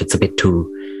understand if it's a bit too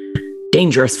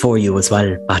dangerous for you as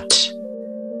well, but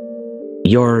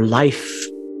your life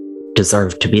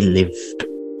deserves to be lived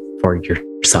for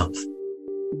yourself.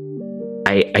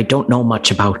 I don't know much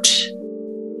about,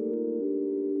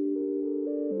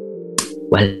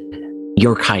 well,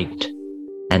 your kind,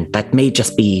 and that may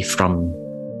just be from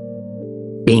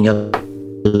being a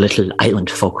little island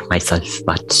folk myself,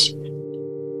 but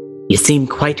you seem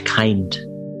quite kind,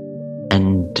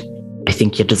 and I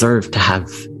think you deserve to have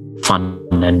fun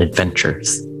and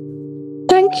adventures.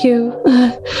 Thank you.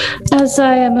 As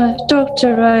I am a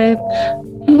doctor,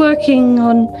 I'm working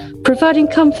on providing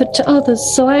comfort to others,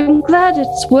 so I'm glad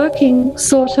it's working,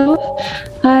 sort of.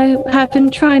 I have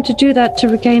been trying to do that to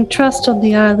regain trust on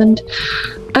the island.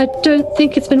 I don't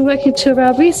think it's been working too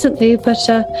well recently, but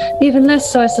even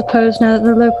less so, I suppose, now that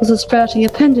the locals are sprouting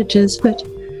appendages. But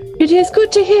it is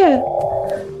good to hear.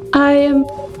 I am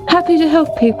happy to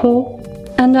help people,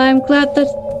 and I'm glad that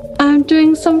I'm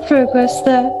doing some progress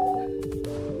there.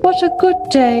 What a good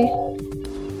day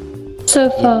so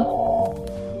far.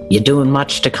 You doing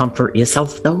much to comfort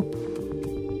yourself, though?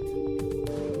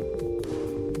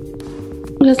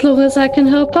 As long as I can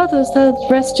help others, the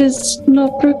rest is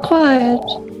not required.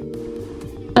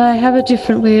 I have a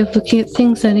different way of looking at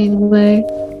things anyway.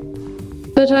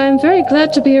 But I'm very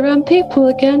glad to be around people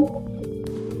again.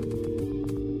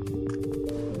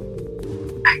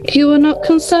 You are not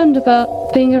concerned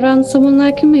about being around someone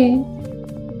like me?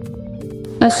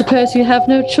 I suppose you have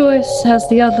no choice, as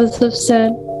the others have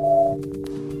said.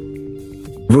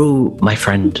 Rue, my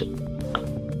friend,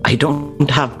 I don't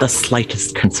have the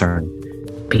slightest concern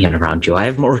being around you. I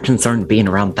have more concern being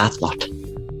around that lot.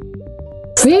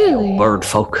 Really? Bird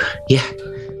folk, yeah.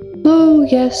 Oh,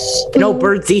 yes. You know,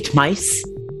 birds eat mice.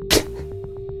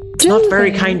 It's not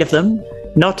very kind of them.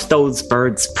 Not those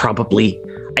birds, probably.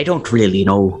 I don't really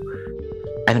know.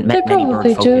 I haven't met many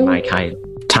bird folk in my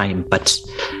time, but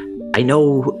I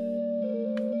know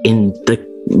in the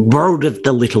world of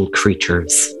the little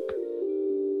creatures,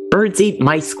 birds eat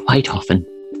mice quite often.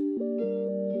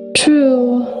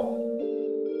 True.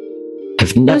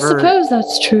 I've never I suppose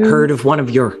that's true. heard of one of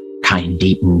your kind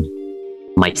eating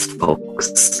mice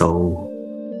folks, so...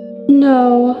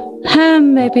 No,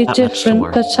 Ham may be Not much to different,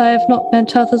 worry. but I have not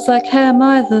met others like Ham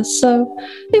either, so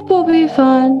it will be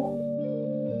fine.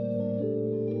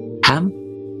 Ham?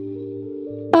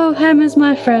 Oh, Ham is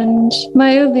my friend.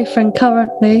 My only friend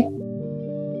currently.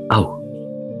 Oh.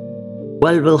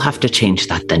 Well, we'll have to change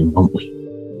that then, won't we?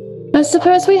 I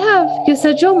suppose we have. You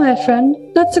said you're my friend.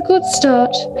 That's a good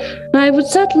start. I would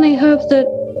certainly hope that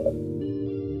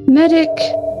Medic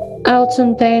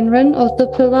Alton Bainran of the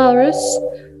Polaris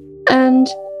and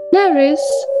Neris,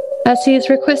 as he has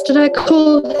requested I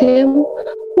call him,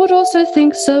 would also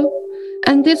think so.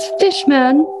 And this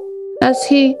Fishman, as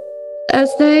the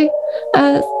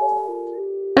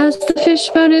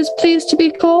Fishman is pleased to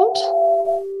be called.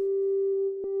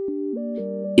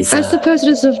 I suppose it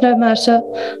is of no matter.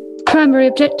 Primary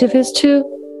objective is to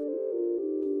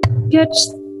get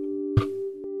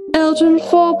Eldon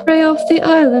Forbray off the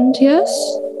island, yes?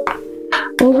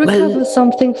 Or recover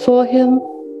something for him.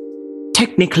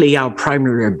 Technically, our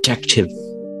primary objective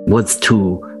was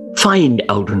to find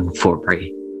Eldon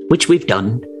Forbray, which we've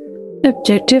done.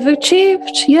 Objective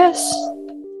achieved, yes.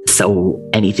 So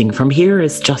anything from here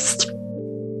is just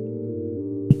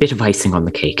a bit of icing on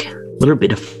the cake. A little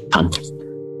bit of fun.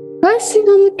 Icing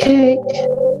on the cake.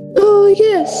 Oh,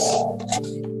 yes.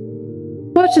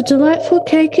 What a delightful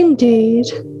cake indeed.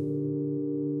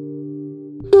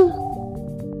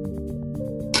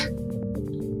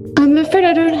 I'm afraid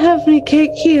I don't have any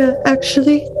cake here,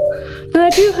 actually. But I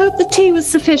do hope the tea was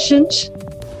sufficient.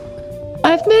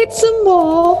 I've made some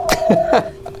more.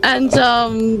 And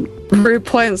Rue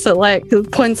points like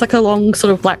a long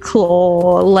sort of black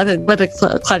claw,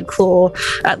 leather-clad claw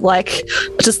at like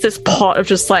just this pot of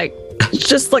just like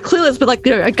clearly there's been like,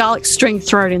 you know, a garlic string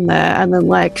thrown in there, and then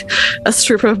like a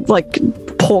strip of like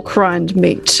pork rind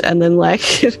meat, and then like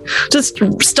just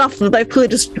stuff that they've clearly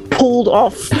just pulled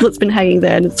off that's been hanging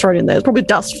there and it's thrown in there. There's probably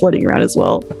dust floating around as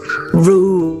well.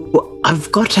 Rue,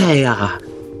 I've got a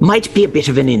might be a bit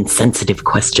of an insensitive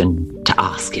question to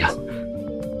ask you.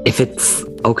 If it's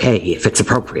okay, if it's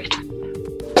appropriate.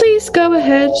 Please go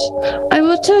ahead. I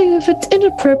will tell you if it's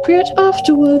inappropriate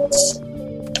afterwards.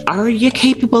 Are you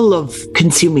capable of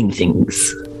consuming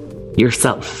things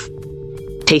yourself?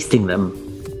 Tasting them,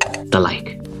 the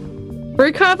like?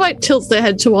 Rue kind of like tilts their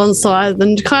head to one side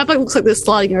and kind of like looks like they're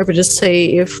sliding over to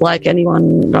see if like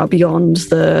anyone beyond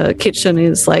the kitchen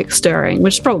is like stirring,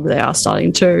 which probably they are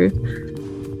starting to.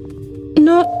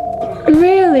 Not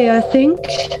really, I think.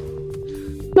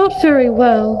 Not very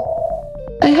well.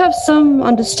 I have some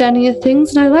understanding of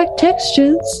things and I like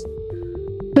textures,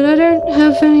 but I don't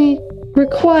have any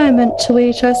requirement to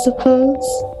eat, I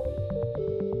suppose.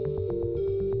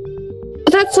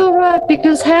 But that's alright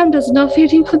because Ham does enough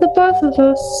eating for the both of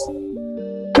us.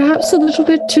 Perhaps a little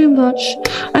bit too much.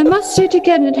 I must state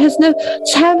again,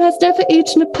 Ham has never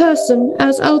eaten a person,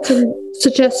 as Alton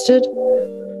suggested.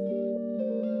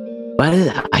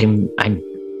 Well,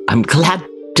 I'm glad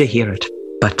to hear it,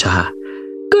 but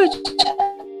Good.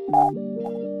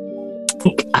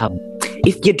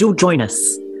 if you do join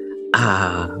us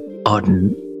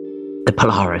on the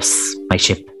Polaris, my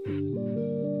ship,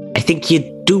 I think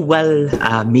you'd do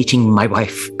well meeting my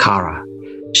wife, Kara.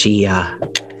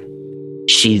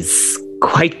 She's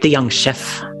quite the young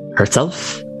chef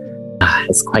herself.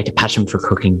 Has quite a passion for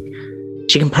cooking.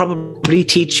 She can probably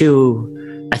teach you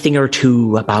a thing or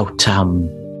two about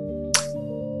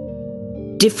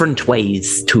different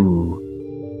ways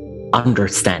to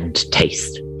understand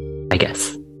taste, I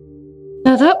guess.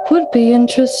 Now that would be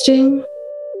interesting.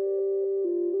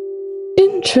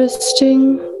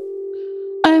 Interesting.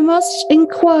 I must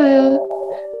inquire,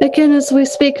 again as we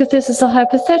speak of this as a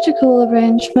hypothetical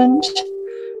arrangement,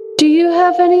 do you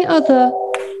have any other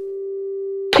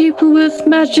people with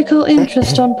magical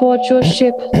interest on board your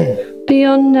ship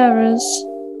beyond Neras?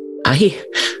 Aye,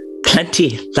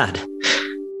 plenty, lad.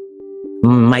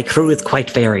 My crew is quite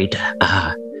varied.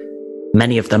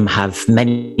 Many of them have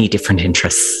many different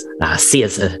interests.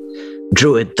 Sia's a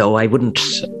druid, though I wouldn't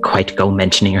quite go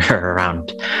mentioning her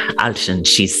around Alton.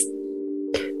 She's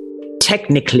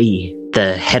technically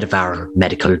the head of our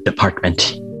medical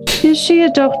department. Is she a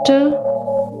doctor?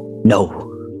 No.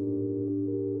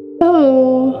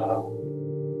 Oh.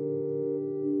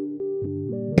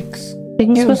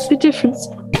 Things must be different.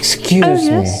 Excuse Oh, me.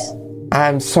 yes?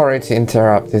 I'm sorry to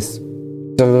interrupt this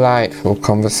delightful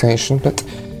conversation, but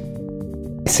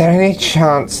is there any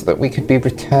chance that we could be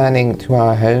returning to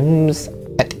our homes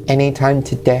at any time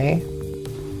today?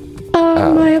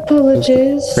 My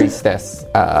apologies. Priestess,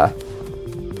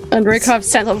 And Rue kind of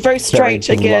stands up very straight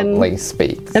very again bluntly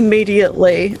speaks.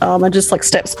 immediately, and just like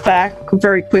steps back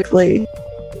very quickly,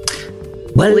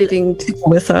 Well, leaving Tickle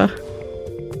with her.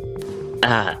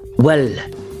 well,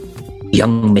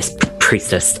 young Miss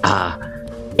Priestess,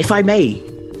 if I may,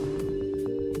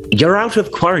 you're out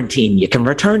of quarantine. You can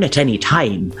return at any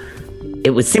time. It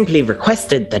was simply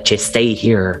requested that you stay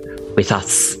here with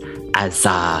us as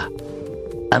a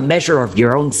measure of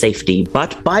your own safety.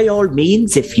 But by all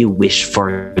means, if you wish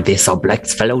for this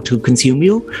Oblex fellow to consume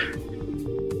you,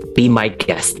 be my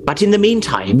guest. But in the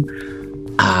meantime,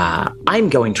 I'm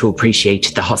going to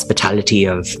appreciate the hospitality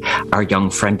of our young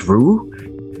friend Rue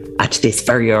at this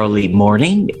very early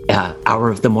morning, hour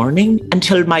of the morning,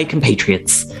 until my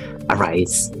compatriots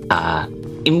arise,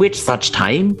 in which such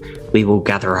time we will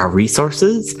gather our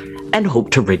resources and hope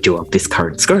to rid you of this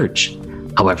current scourge.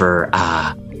 However,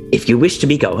 if you wish to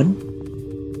be going,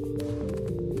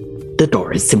 the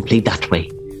door is simply that way.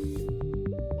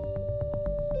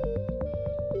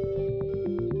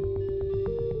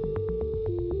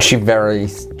 She very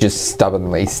just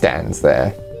stubbornly stands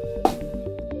there.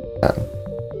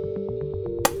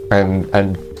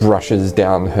 And brushes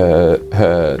down her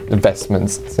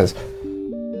vestments and says,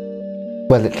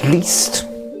 well, at least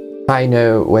I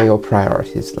know where your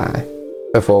priorities lie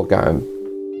before going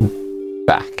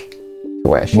back to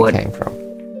where she came from.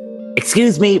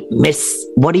 Excuse me, miss,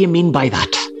 what do you mean by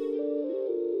that?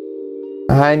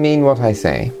 I mean what I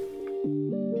say.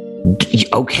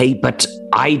 Okay, but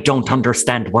I don't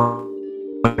understand what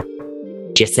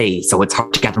you say, so it's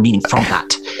hard to gather meaning from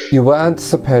that. You weren't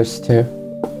supposed to.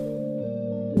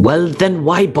 Well, then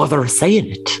why bother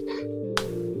saying it?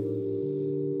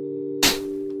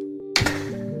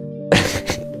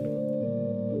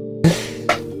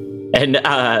 And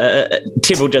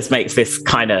Tibble just makes this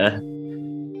kind of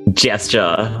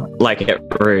gesture, like at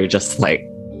Rue, just like,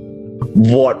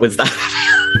 what was that?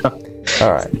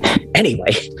 All right.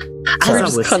 Anyway, Rue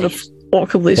just kind of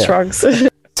awkwardly shrugs.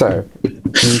 So,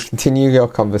 you continue your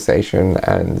conversation,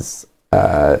 and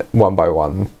one by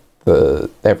one,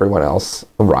 everyone else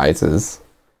arises.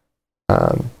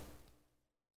 And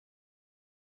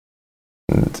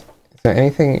is there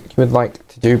anything you would like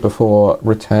to do before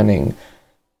returning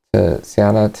to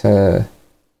Siana to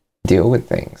deal with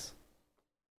things?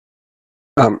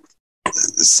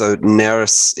 So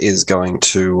Neris is going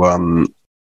to,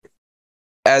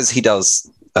 as he does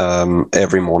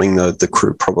every morning, though the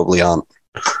crew probably aren't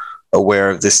aware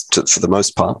of this for the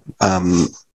most part.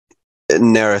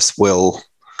 Neris will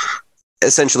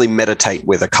essentially meditate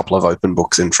with a couple of open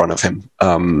books in front of him.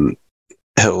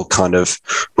 He'll kind of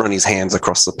run his hands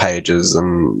across the pages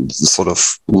and sort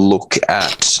of look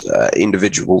at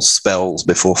individual spells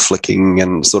before flicking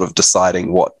and sort of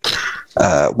deciding what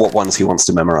ones he wants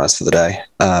to memorize for the day.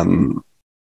 And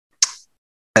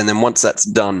then once that's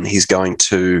done, he's going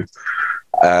to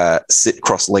sit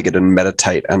cross-legged and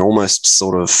meditate and almost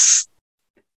sort of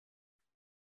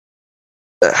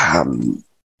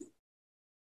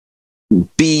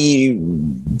be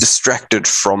distracted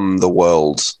from the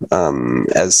world,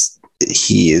 as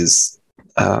he is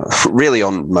really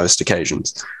on most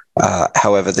occasions.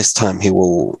 However, this time he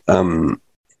will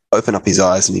open up his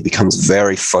eyes and he becomes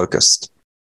very focused.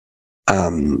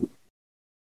 And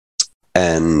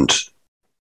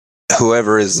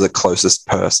whoever is the closest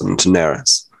person to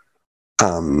Neris,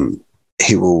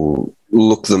 he will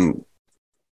look them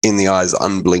in the eyes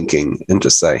unblinking and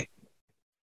just say,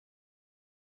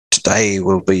 "Today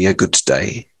will be a good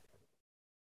day.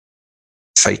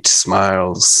 Fate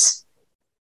smiles,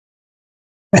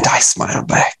 and I smile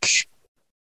back."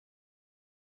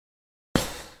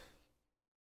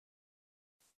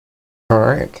 All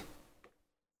right.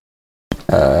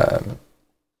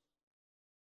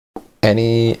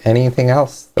 Anything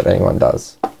else that anyone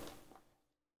does?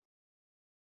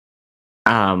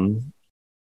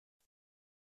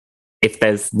 If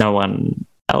there's no one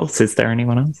else, is there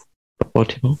anyone else before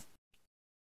Tibble?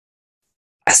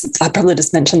 I'd probably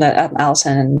just mention that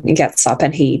Alton gets up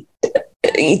and he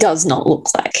does not look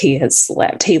like he has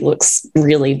slept. He looks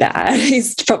really bad.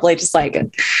 He's probably just like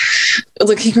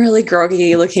looking really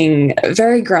groggy, looking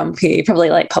very grumpy,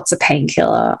 probably like pops a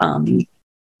painkiller,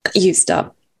 used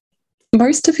up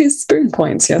most of his spoon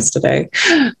points yesterday.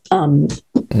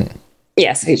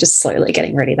 Yeah, so he's just slowly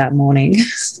getting ready that morning,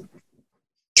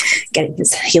 getting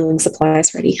his healing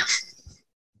supplies ready.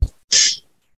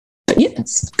 But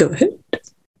yes, go ahead.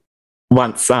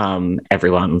 Once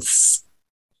everyone's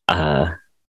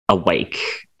awake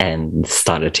and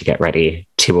started to get ready,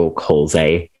 Tibble calls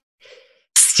a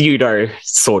pseudo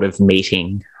sort of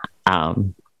meeting.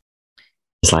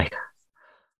 It's like,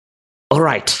 all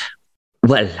right,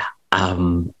 well,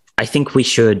 I think we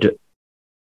should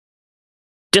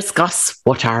discuss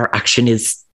what our action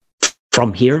is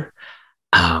from here.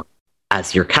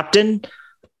 As your captain,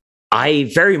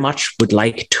 I very much would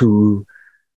like to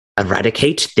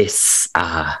eradicate this,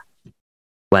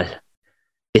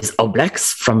 this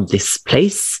Oblex from this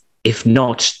place, if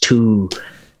not to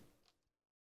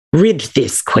rid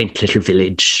this quaint little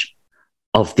village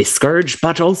of this scourge,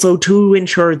 but also to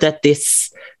ensure that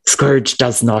this scourge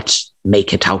does not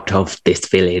make it out of this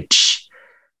village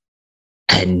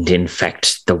and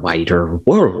infect the wider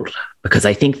world, because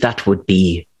I think that would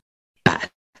be bad.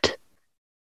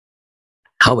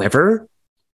 However,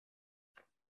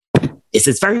 this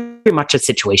is very much a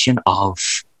situation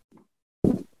of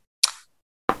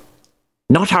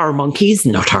not our monkeys,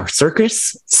 not our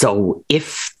circus. So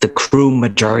if the crew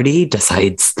majority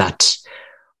decides that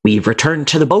we return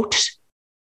to the boat,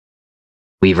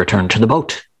 we return to the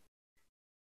boat.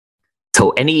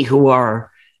 So any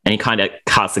kind of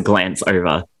cast a glance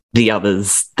over the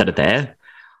others that are there,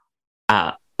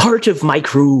 part of my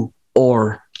crew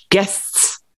or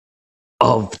guests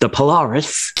of the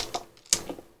Polaris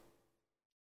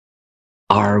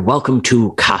are welcome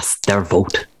to cast their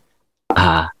vote.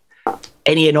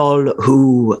 Any and all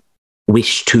who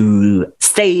wish to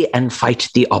stay and fight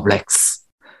the Oblex,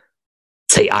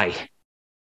 say aye.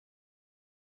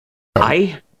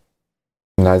 Aye?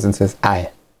 Nizen says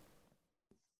aye.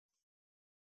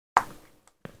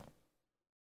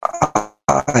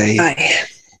 Aye.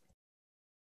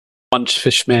 Once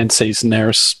Fishman sees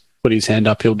Neris put his hand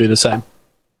up, he'll do the same.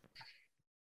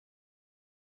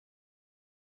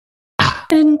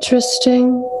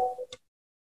 Interesting.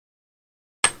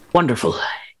 Wonderful.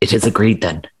 It is agreed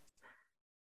then.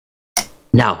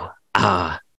 Now,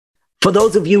 for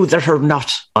those of you that are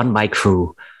not on my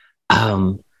crew,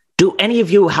 do any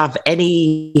of you have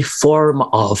any form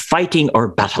of fighting or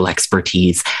battle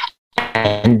expertise?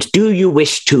 And do you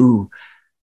wish to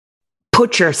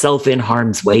put yourself in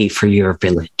harm's way for your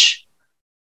village?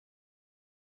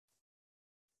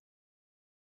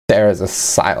 There is a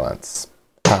silence.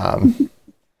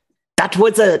 That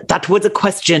was a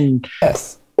question.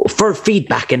 Yes. For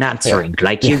feedback and answering. Yeah.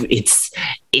 Like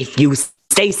if you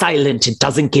stay silent, it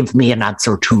doesn't give me an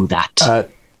answer to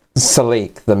that.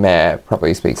 Salik, the mayor,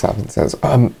 probably speaks up and says,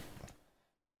 I'm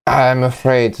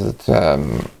afraid that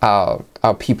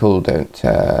our people don't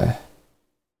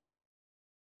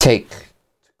take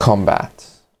combat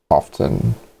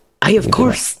often. Of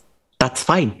course, that's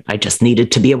fine. I just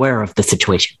needed to be aware of the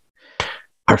situation.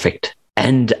 Perfect.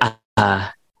 And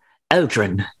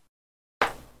Eldrin,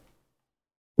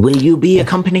 will you be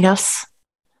accompanying us?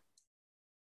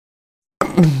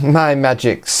 My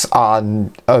magics are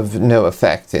of no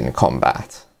effect in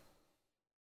combat.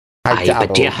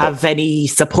 But do you have any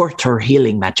support or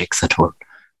healing magics at all?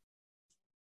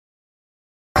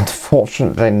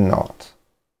 Unfortunately not.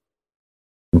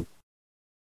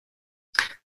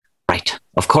 Right,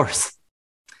 of course.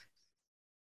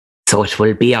 So it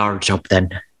will be our job then.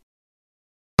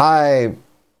 I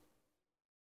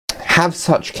have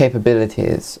such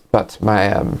capabilities, but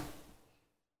my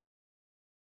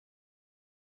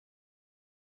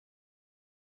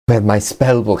well, my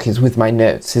spell book is with my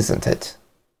notes, isn't it?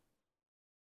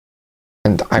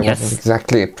 And I wasn't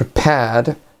exactly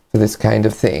prepared for this kind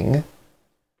of thing.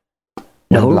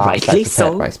 No, rightly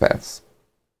so. My spells.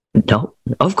 No,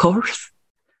 of course.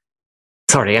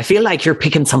 Sorry, I feel like you're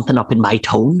picking something up in my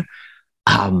tone.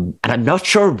 And I'm not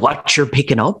sure what you're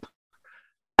picking up.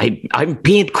 I'm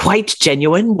being quite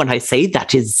genuine when I say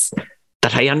that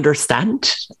I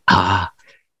understand.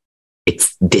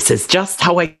 This is just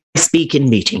how I speak in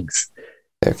meetings.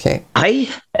 Okay. And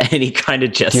he kind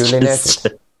of gestures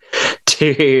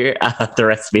to the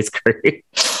rest of his crew.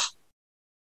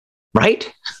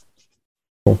 Right?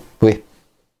 Oh, oui.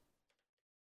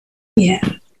 Yeah.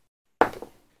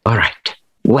 All right.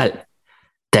 Well,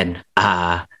 then,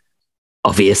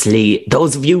 obviously,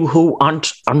 those of you who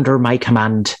aren't under my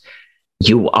command,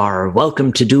 you are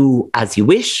welcome to do as you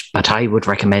wish, but I would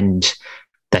recommend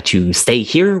that you stay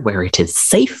here where it is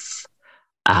safe.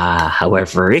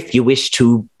 However, if you wish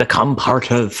to become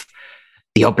part of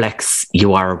the Oblex,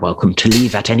 you are welcome to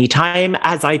leave at any time,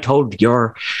 as I told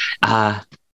your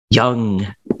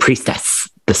young priestess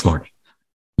this morning.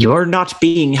 You are not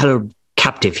being held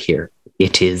captive here.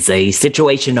 It is a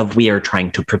situation of we are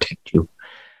trying to protect you.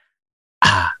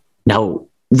 Now,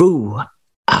 Rue,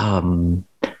 I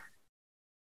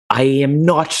am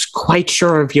not quite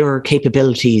sure of your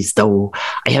capabilities, though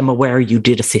I am aware you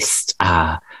did assist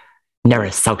Neris,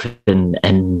 Soughton,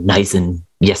 and Nizen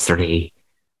yesterday.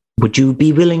 Would you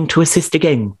be willing to assist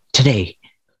again today?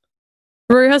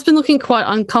 Rue has been looking quite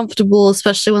uncomfortable,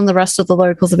 especially when the rest of the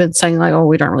locals have been saying, like, oh,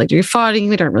 we don't really do fighting,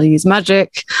 we don't really use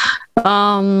magic.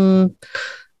 And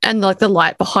like the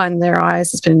light behind their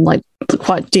eyes has been like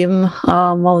quite dim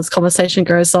while this conversation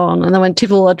goes on. And then when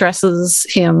Tibble addresses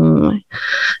him,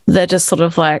 they're just sort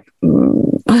of like,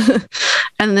 and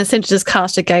they seem to just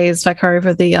cast a gaze back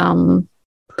over the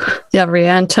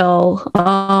Ariantel.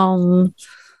 And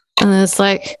it's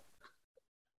like,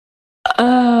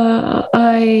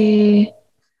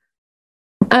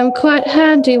 I'm quite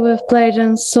handy with blade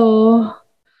and saw.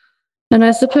 And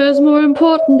I suppose more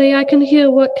importantly, I can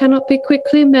heal what cannot be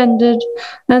quickly mended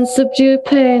and subdue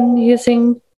pain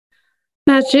using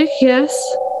magic,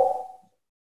 yes.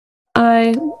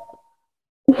 I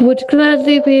would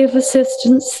gladly be of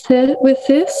assistance with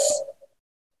this.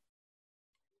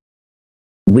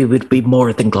 We would be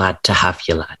more than glad to have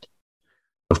you, lad.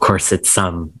 Of course, it's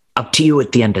up to you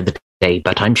at the end of the day,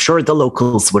 but I'm sure the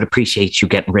locals would appreciate you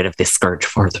getting rid of this scourge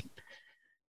for them.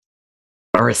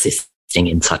 Or assisting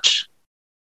in such.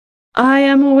 I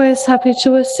am always happy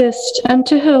to assist and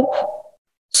to help,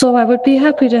 so I would be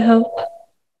happy to help.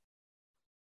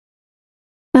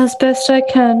 As best I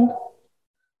can.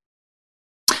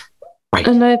 Right.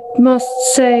 And I must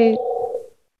say,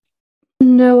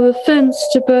 no offense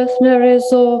to both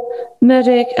Neris or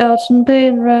Medic Elton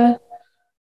Bainra,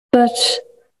 but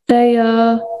they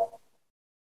are...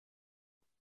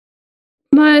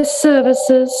 My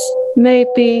services may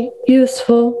be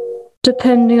useful,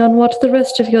 depending on what the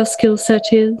rest of your skill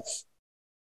set is.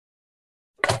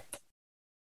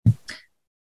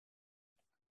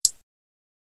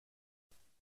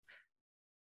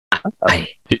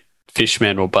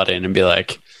 Fishman will butt in and be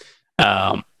like,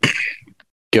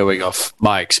 going off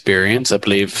my experience, I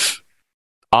believe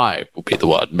I will be the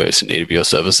one most in need of your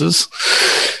services.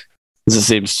 As it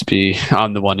seems to be,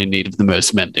 I'm the one in need of the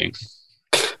most mending,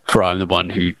 for I'm the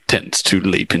one who tends to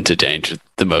leap into danger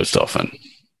the most often.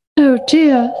 Oh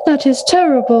dear, that is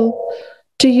terrible.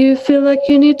 Do you feel like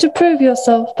you need to prove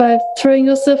yourself by throwing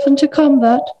yourself into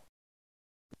combat?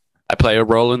 I play a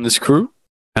role in this crew,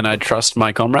 and I trust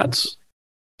my comrades.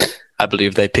 I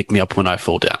believe they pick me up when I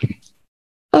fall down.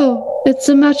 Oh, it's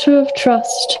a matter of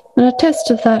trust, and a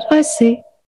test of that, I see.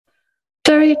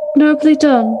 Very nobly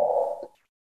done.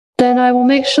 Then I will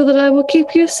make sure that I will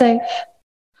keep you safe,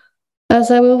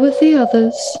 as I will with the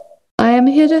others. I am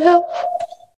here to help.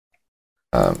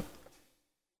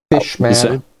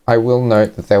 Fishman I will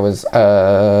note that there was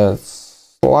a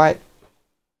slight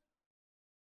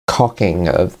cocking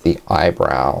of the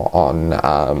eyebrow on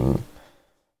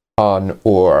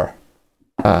Ur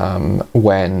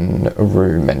when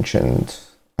Rue mentioned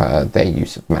their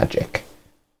use of magic.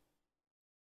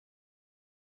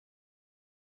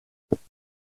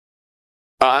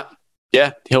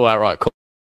 Yeah, he'll outright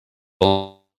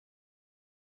call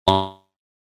on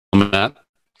that.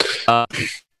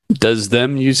 Does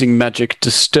them using magic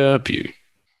disturb you?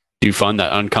 Do you find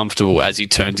that uncomfortable as he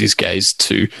turns his gaze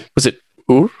to, was it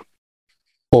Ur?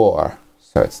 Or,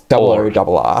 so it's double O,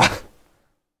 double R.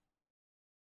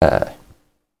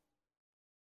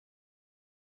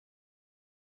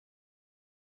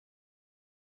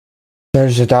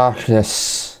 There's a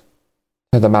darkness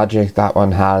to the magic that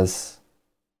one has.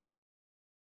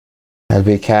 I'll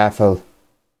be careful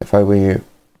if I were you.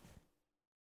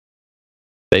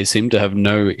 They seem to have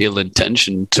no ill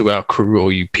intention to our crew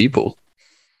or you people.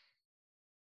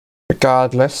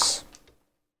 Regardless,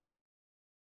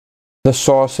 the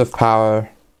source of power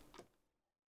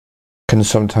can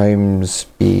sometimes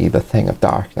be the thing of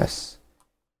darkness.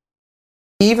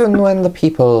 Even when the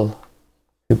people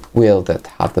who wield it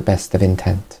have the best of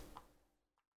intent.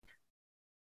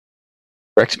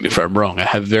 Correct me if I'm wrong, I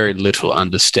have very little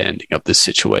understanding of this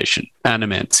situation.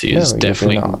 Animancy is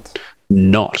definitely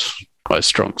not my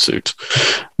strong suit.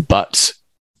 But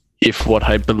if what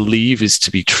I believe is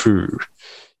to be true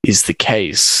is the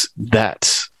case,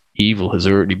 that evil has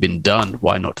already been done,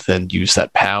 why not then use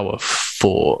that power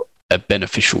for a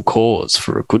beneficial cause,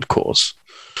 for a good cause?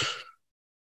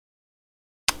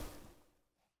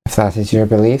 If that is your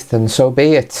belief, then so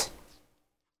be it.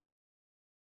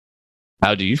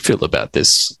 How do you feel about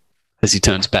this as he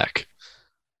turns back?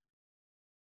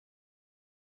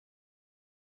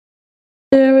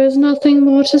 There is nothing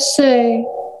more to say.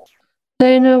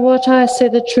 They know what I say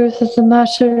the truth of the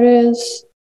matter is.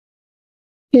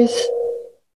 If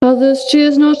others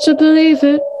choose not to believe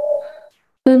it,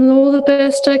 then all the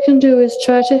best I can do is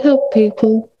try to help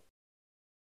people.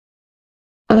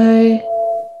 I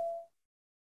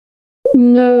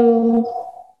know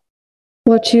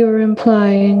what you're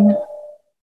implying.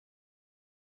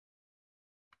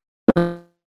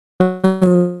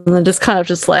 And just kind of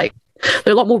just like,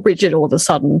 they're a lot more rigid all of a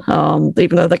sudden,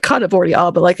 even though they kind of already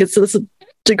are, but like it's a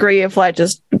degree of like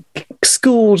just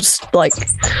schooled, like,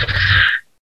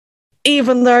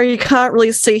 even though you can't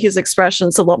really see his expression,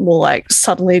 it's a lot more like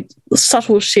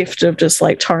subtle shift of just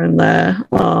like tone there.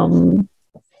 And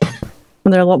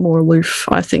they're a lot more aloof,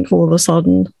 I think, all of a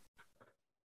sudden.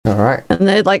 All right. And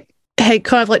they're like, head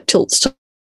kind of like tilts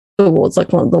towards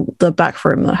like one of the back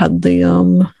room that had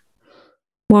the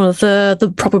one of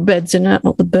the proper beds in it,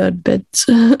 not the bird beds.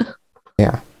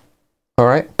 Yeah. All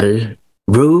right.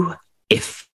 Rue,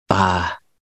 if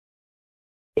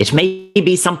it may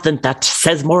be something that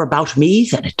says more about me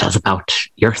than it does about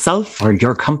yourself or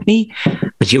your company,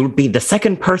 but you'll be the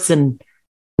second person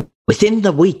within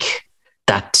the week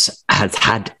that has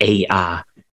had a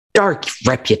dark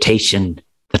reputation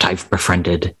that I've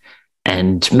befriended.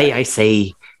 And may I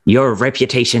say, your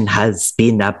reputation has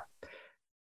been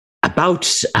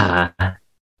about,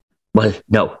 well,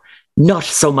 no, not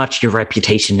so much your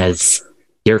reputation as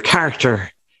your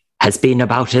character has been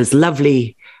about as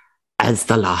lovely as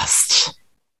the last.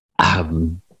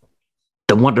 The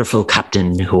wonderful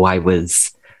captain who I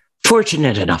was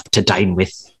fortunate enough to dine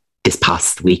with this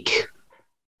past week.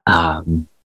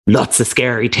 Lots of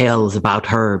scary tales about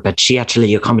her, but she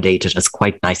actually accommodated us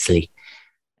quite nicely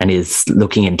and is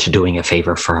looking into doing a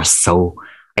favor for us. So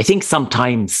I think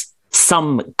sometimes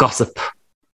some gossip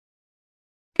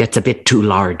gets a bit too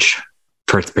large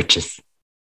for its britches.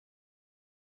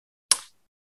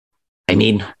 I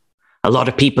mean, a lot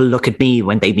of people look at me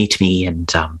when they meet me and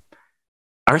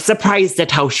are surprised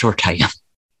at how short I am.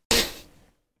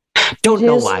 Don't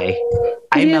know why.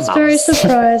 I'm a mouse. It is very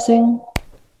surprising,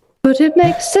 but it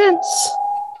makes sense.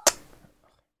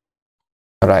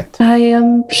 All right. I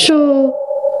am sure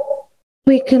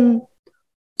we can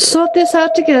sort this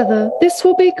out together. This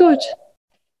will be good.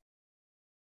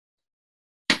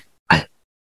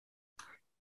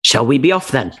 Shall we be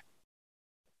off then?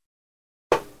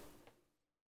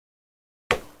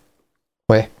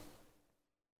 Wait.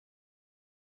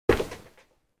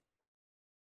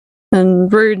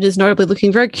 And Rude is notably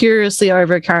looking very curiously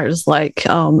over characters like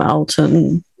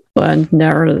Alton and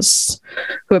Neris,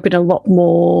 who have been a lot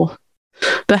more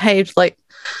behaved like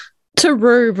to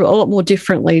Rube a lot more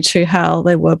differently to how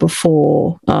they were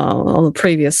before on the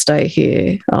previous day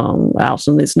here.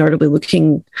 Alton is notably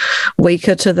looking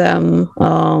weaker to them.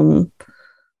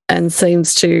 and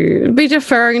seems to be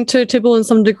deferring to Tibble in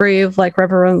some degree of like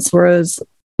reverence, whereas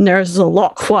Neris is a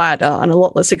lot quieter and a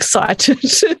lot less excited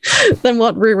than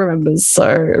what Rue remembers.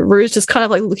 So Rue's just kind of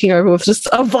like looking over with just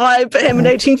a vibe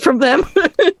emanating from them.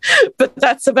 But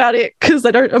that's about it, because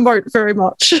they don't emote very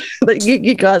much. That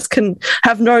you guys can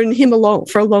have known him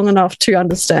for long enough to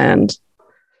understand.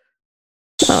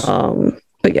 But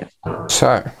yeah.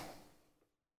 So,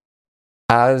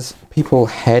 as people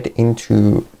head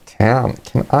into town,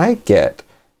 can I get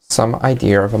some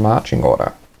idea of a marching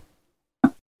order?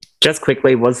 Just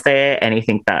quickly, was there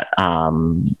anything that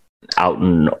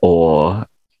Alton or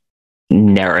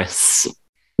Neris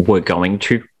were going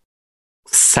to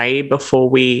say before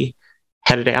we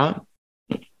headed out?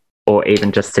 Or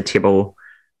even just to Tibble?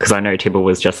 Because I know Tibble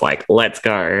was just like, let's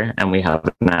go, and we have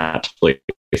an absolute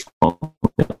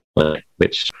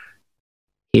which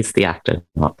he's the actor,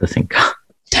 not the thinker.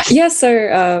 Yeah,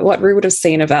 so what Rue would have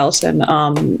seen of Alton,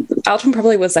 Alton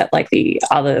probably was at like the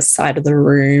other side of the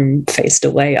room, faced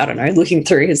away, I don't know, looking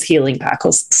through his healing pack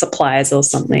or supplies or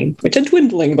something, which are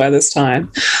dwindling by this time.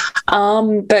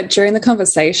 But during the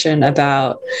conversation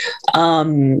about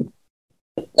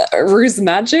Rue's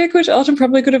magic, which Alton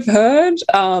probably could have heard,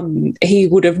 he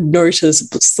would have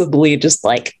noticeably just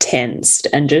like tensed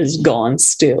and just gone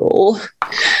still.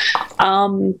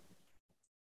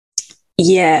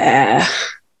 Yeah.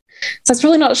 So it's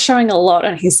probably not showing a lot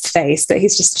on his face, but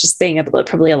he's just being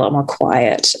probably a lot more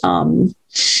quiet. And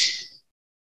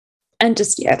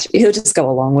just, yeah, he'll just go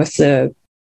along with the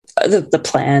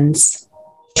plans.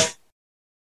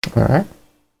 All right.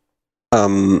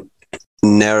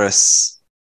 Neris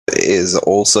is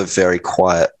also very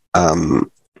quiet,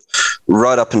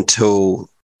 right up until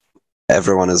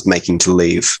everyone is making to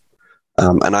leave.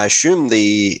 And I assume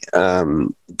the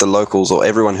locals or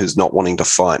everyone who's not wanting to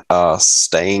fight are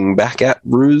staying back at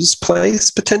Rue's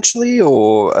place potentially,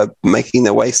 or making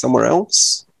their way somewhere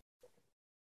else.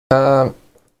 I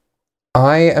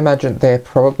imagine they're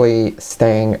probably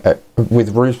staying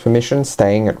with Rue's permission,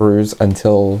 staying at Rue's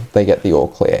until they get the all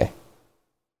clear.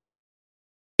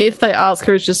 If they ask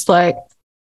her, it's just like,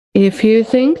 If you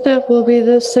think that will be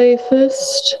the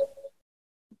safest,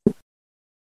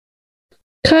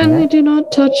 kindly do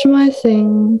not touch my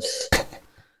things.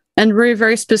 and Rue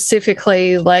very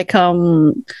specifically, like,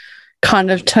 kind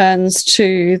of turns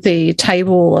to the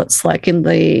table that's like in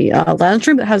the lounge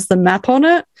room that has the map on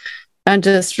it, and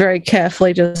just very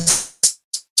carefully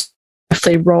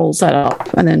rolls that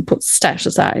up and then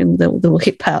stashes that in the little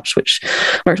hip pouch, which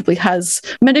notably has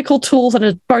medical tools and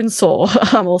a bone saw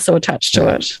also attached to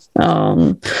it,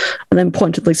 and then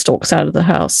pointedly stalks out of the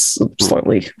house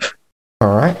slowly.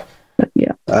 All right. But,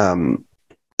 yeah.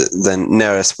 Then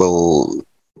Neris will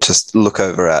just look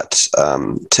over at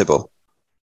Tibble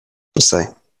and say,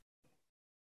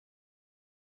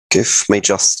 "Give me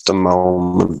just a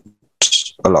moment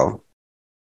alone."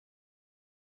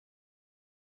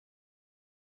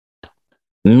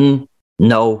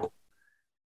 No.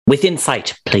 Within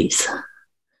sight, please.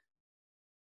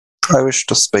 I wish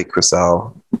to speak with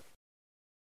our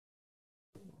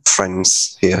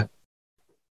friends here.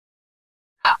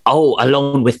 Oh,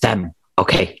 alone with them.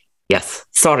 Okay. Yes.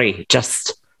 Sorry,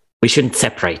 we shouldn't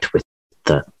separate with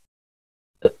the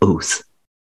ooze.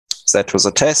 That was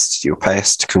a test. You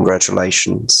passed.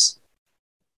 Congratulations.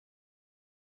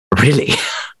 Really?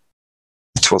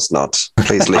 It was not.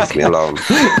 Please leave me alone.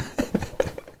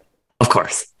 Of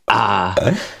course.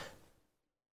 Right.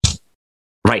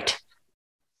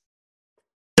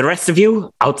 The rest of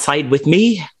you outside with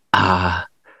me.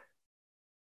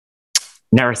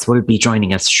 Neris will be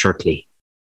joining us shortly.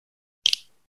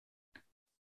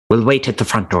 We'll wait at the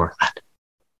front door.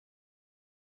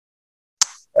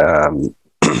 And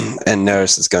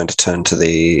Neris is going to turn to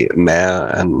the mayor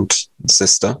and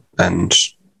sister and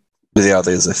the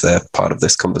others if they're part of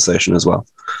this conversation as well.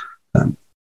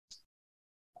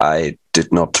 I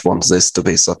did not want this to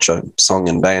be such a song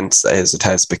and dance as it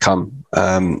has become.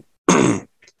 I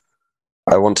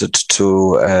wanted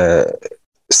to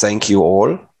thank you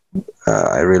all.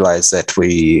 I realize that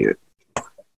we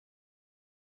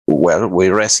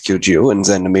rescued you and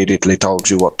then immediately told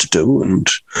you what to do,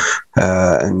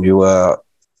 and you were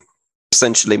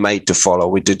essentially made to follow.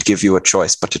 We did give you a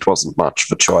choice, but it wasn't much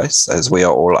of a choice, as we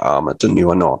are all armored and you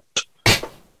are not.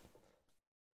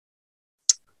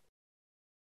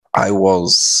 I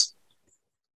was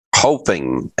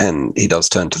hoping, and he does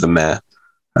turn to the mayor,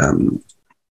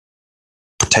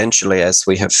 potentially as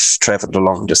we have traveled a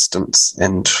long distance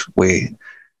and we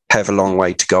have a long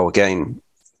way to go again,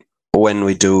 when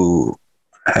we do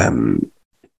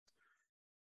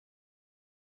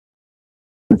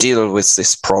deal with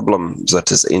this problem that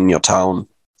is in your town,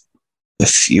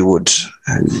 if you would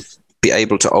be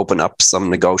able to open up some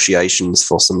negotiations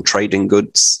for some trading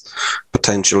goods,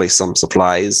 potentially some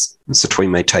supplies that we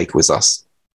may take with us.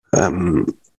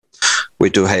 We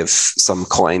do have some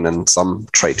coin and some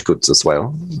trade goods as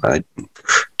well. I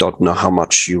don't know how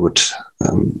much you would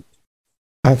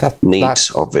need,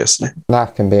 obviously.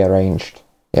 That can be arranged,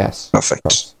 yes.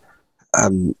 Perfect.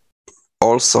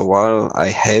 Also, while I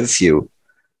have you,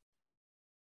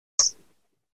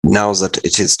 now that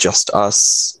it is just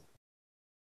us,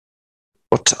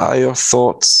 what are your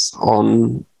thoughts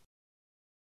on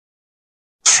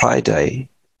Friday?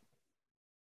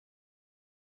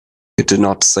 You do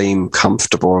not seem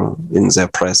comfortable in their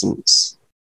presence,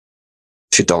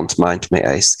 if you don't mind me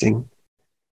asking.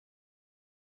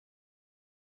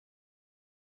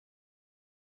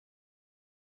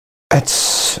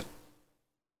 It's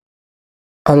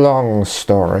a long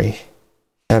story,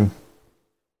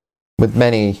 with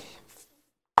many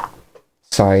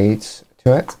sides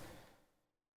to it.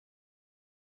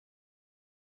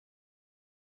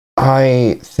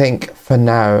 I think for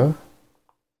now,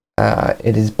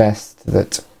 it is best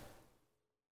that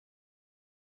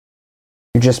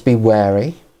you just be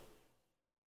wary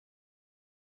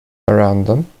around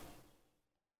them.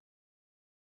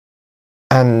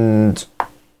 And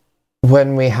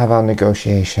when we have our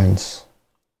negotiations,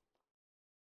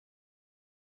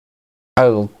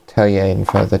 I'll tell you in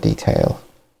further detail.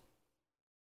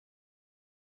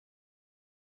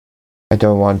 I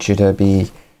don't want you to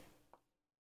be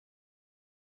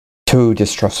too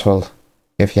distrustful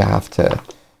if you have to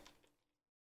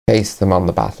face them on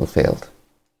the battlefield.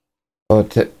 Or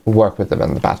to work with them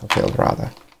on the battlefield, rather.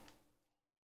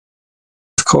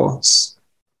 Of course.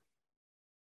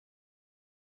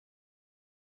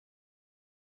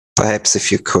 Perhaps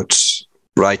if you could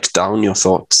write down your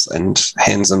thoughts and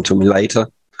hand them to me later,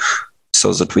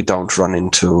 so that we don't run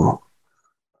into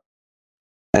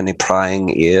any prying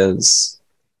ears.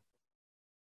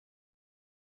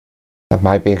 That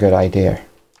might be a good idea.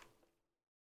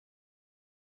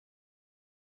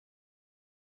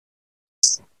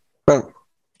 Well,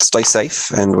 stay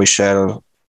safe, and we shall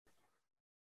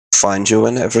find you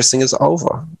when everything is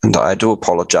over. And I do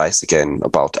apologize again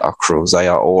about our crew. They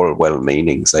are all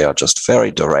well-meaning. They are just very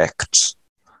direct.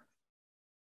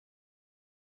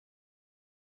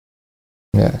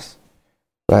 Yes.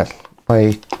 Well,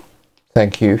 I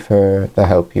thank you for the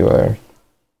help you are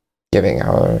giving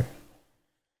our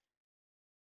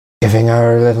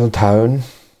little town.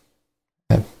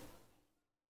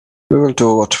 We will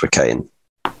do what we can.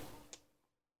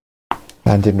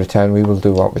 And in return, we will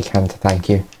do what we can to thank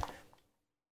you.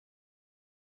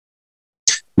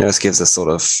 Nurse gives a sort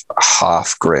of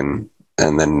half grin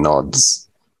and then nods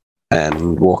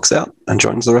and walks out and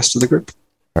joins the rest of the group.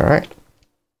 All right.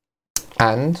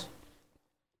 And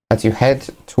as you head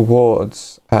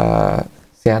towards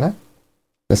Sienna,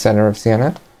 the center of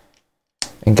Sienna,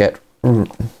 and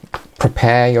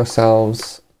prepare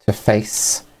yourselves to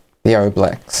face the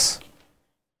Oblex.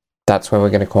 That's where we're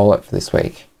going to call it for this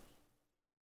week.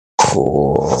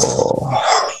 Cool.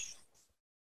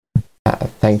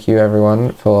 Thank you,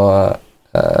 everyone, for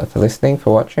listening,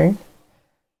 for watching.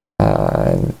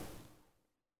 And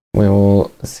we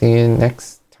will see you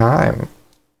next time.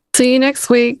 See you next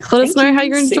week. Let us know how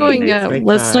you're enjoying it.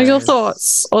 Let us know your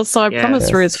thoughts. Also, I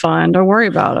promise Rue is fine. Don't worry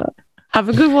about it. Have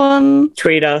a good one.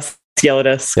 Tweet us, yell at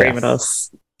us, scream at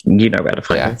us. You know where to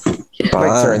find us. Links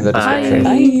are in the description.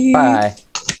 Bye. Bye.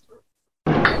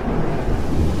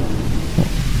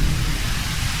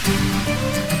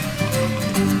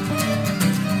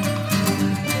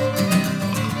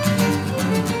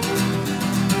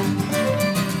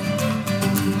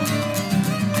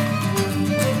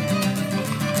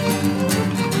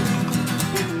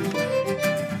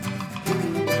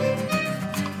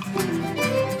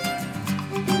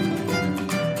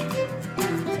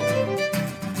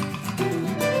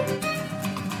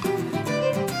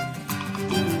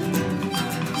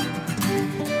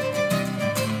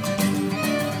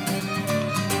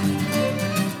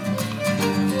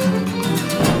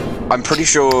 I'm pretty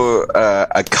sure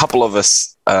a couple of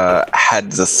us had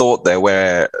the thought there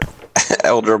where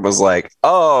Eldrin was like,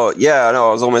 oh, yeah, no,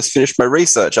 I was almost finished my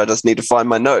research. I just need to find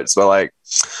my notes. We're like,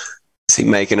 is he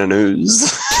making an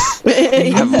ooze?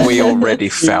 Have we already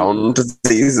found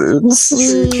these notes?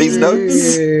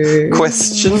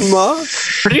 Question mark?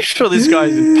 Pretty sure this guy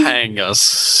isn't paying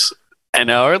us,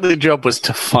 and our only job was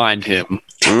to find him.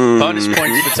 Bonus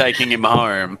points for taking him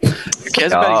home. Who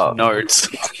cares about his notes?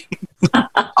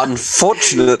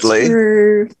 Unfortunately,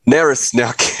 Neris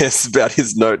now cares about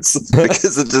his notes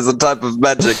because it is a type of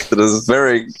magic that is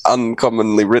very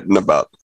uncommonly written about.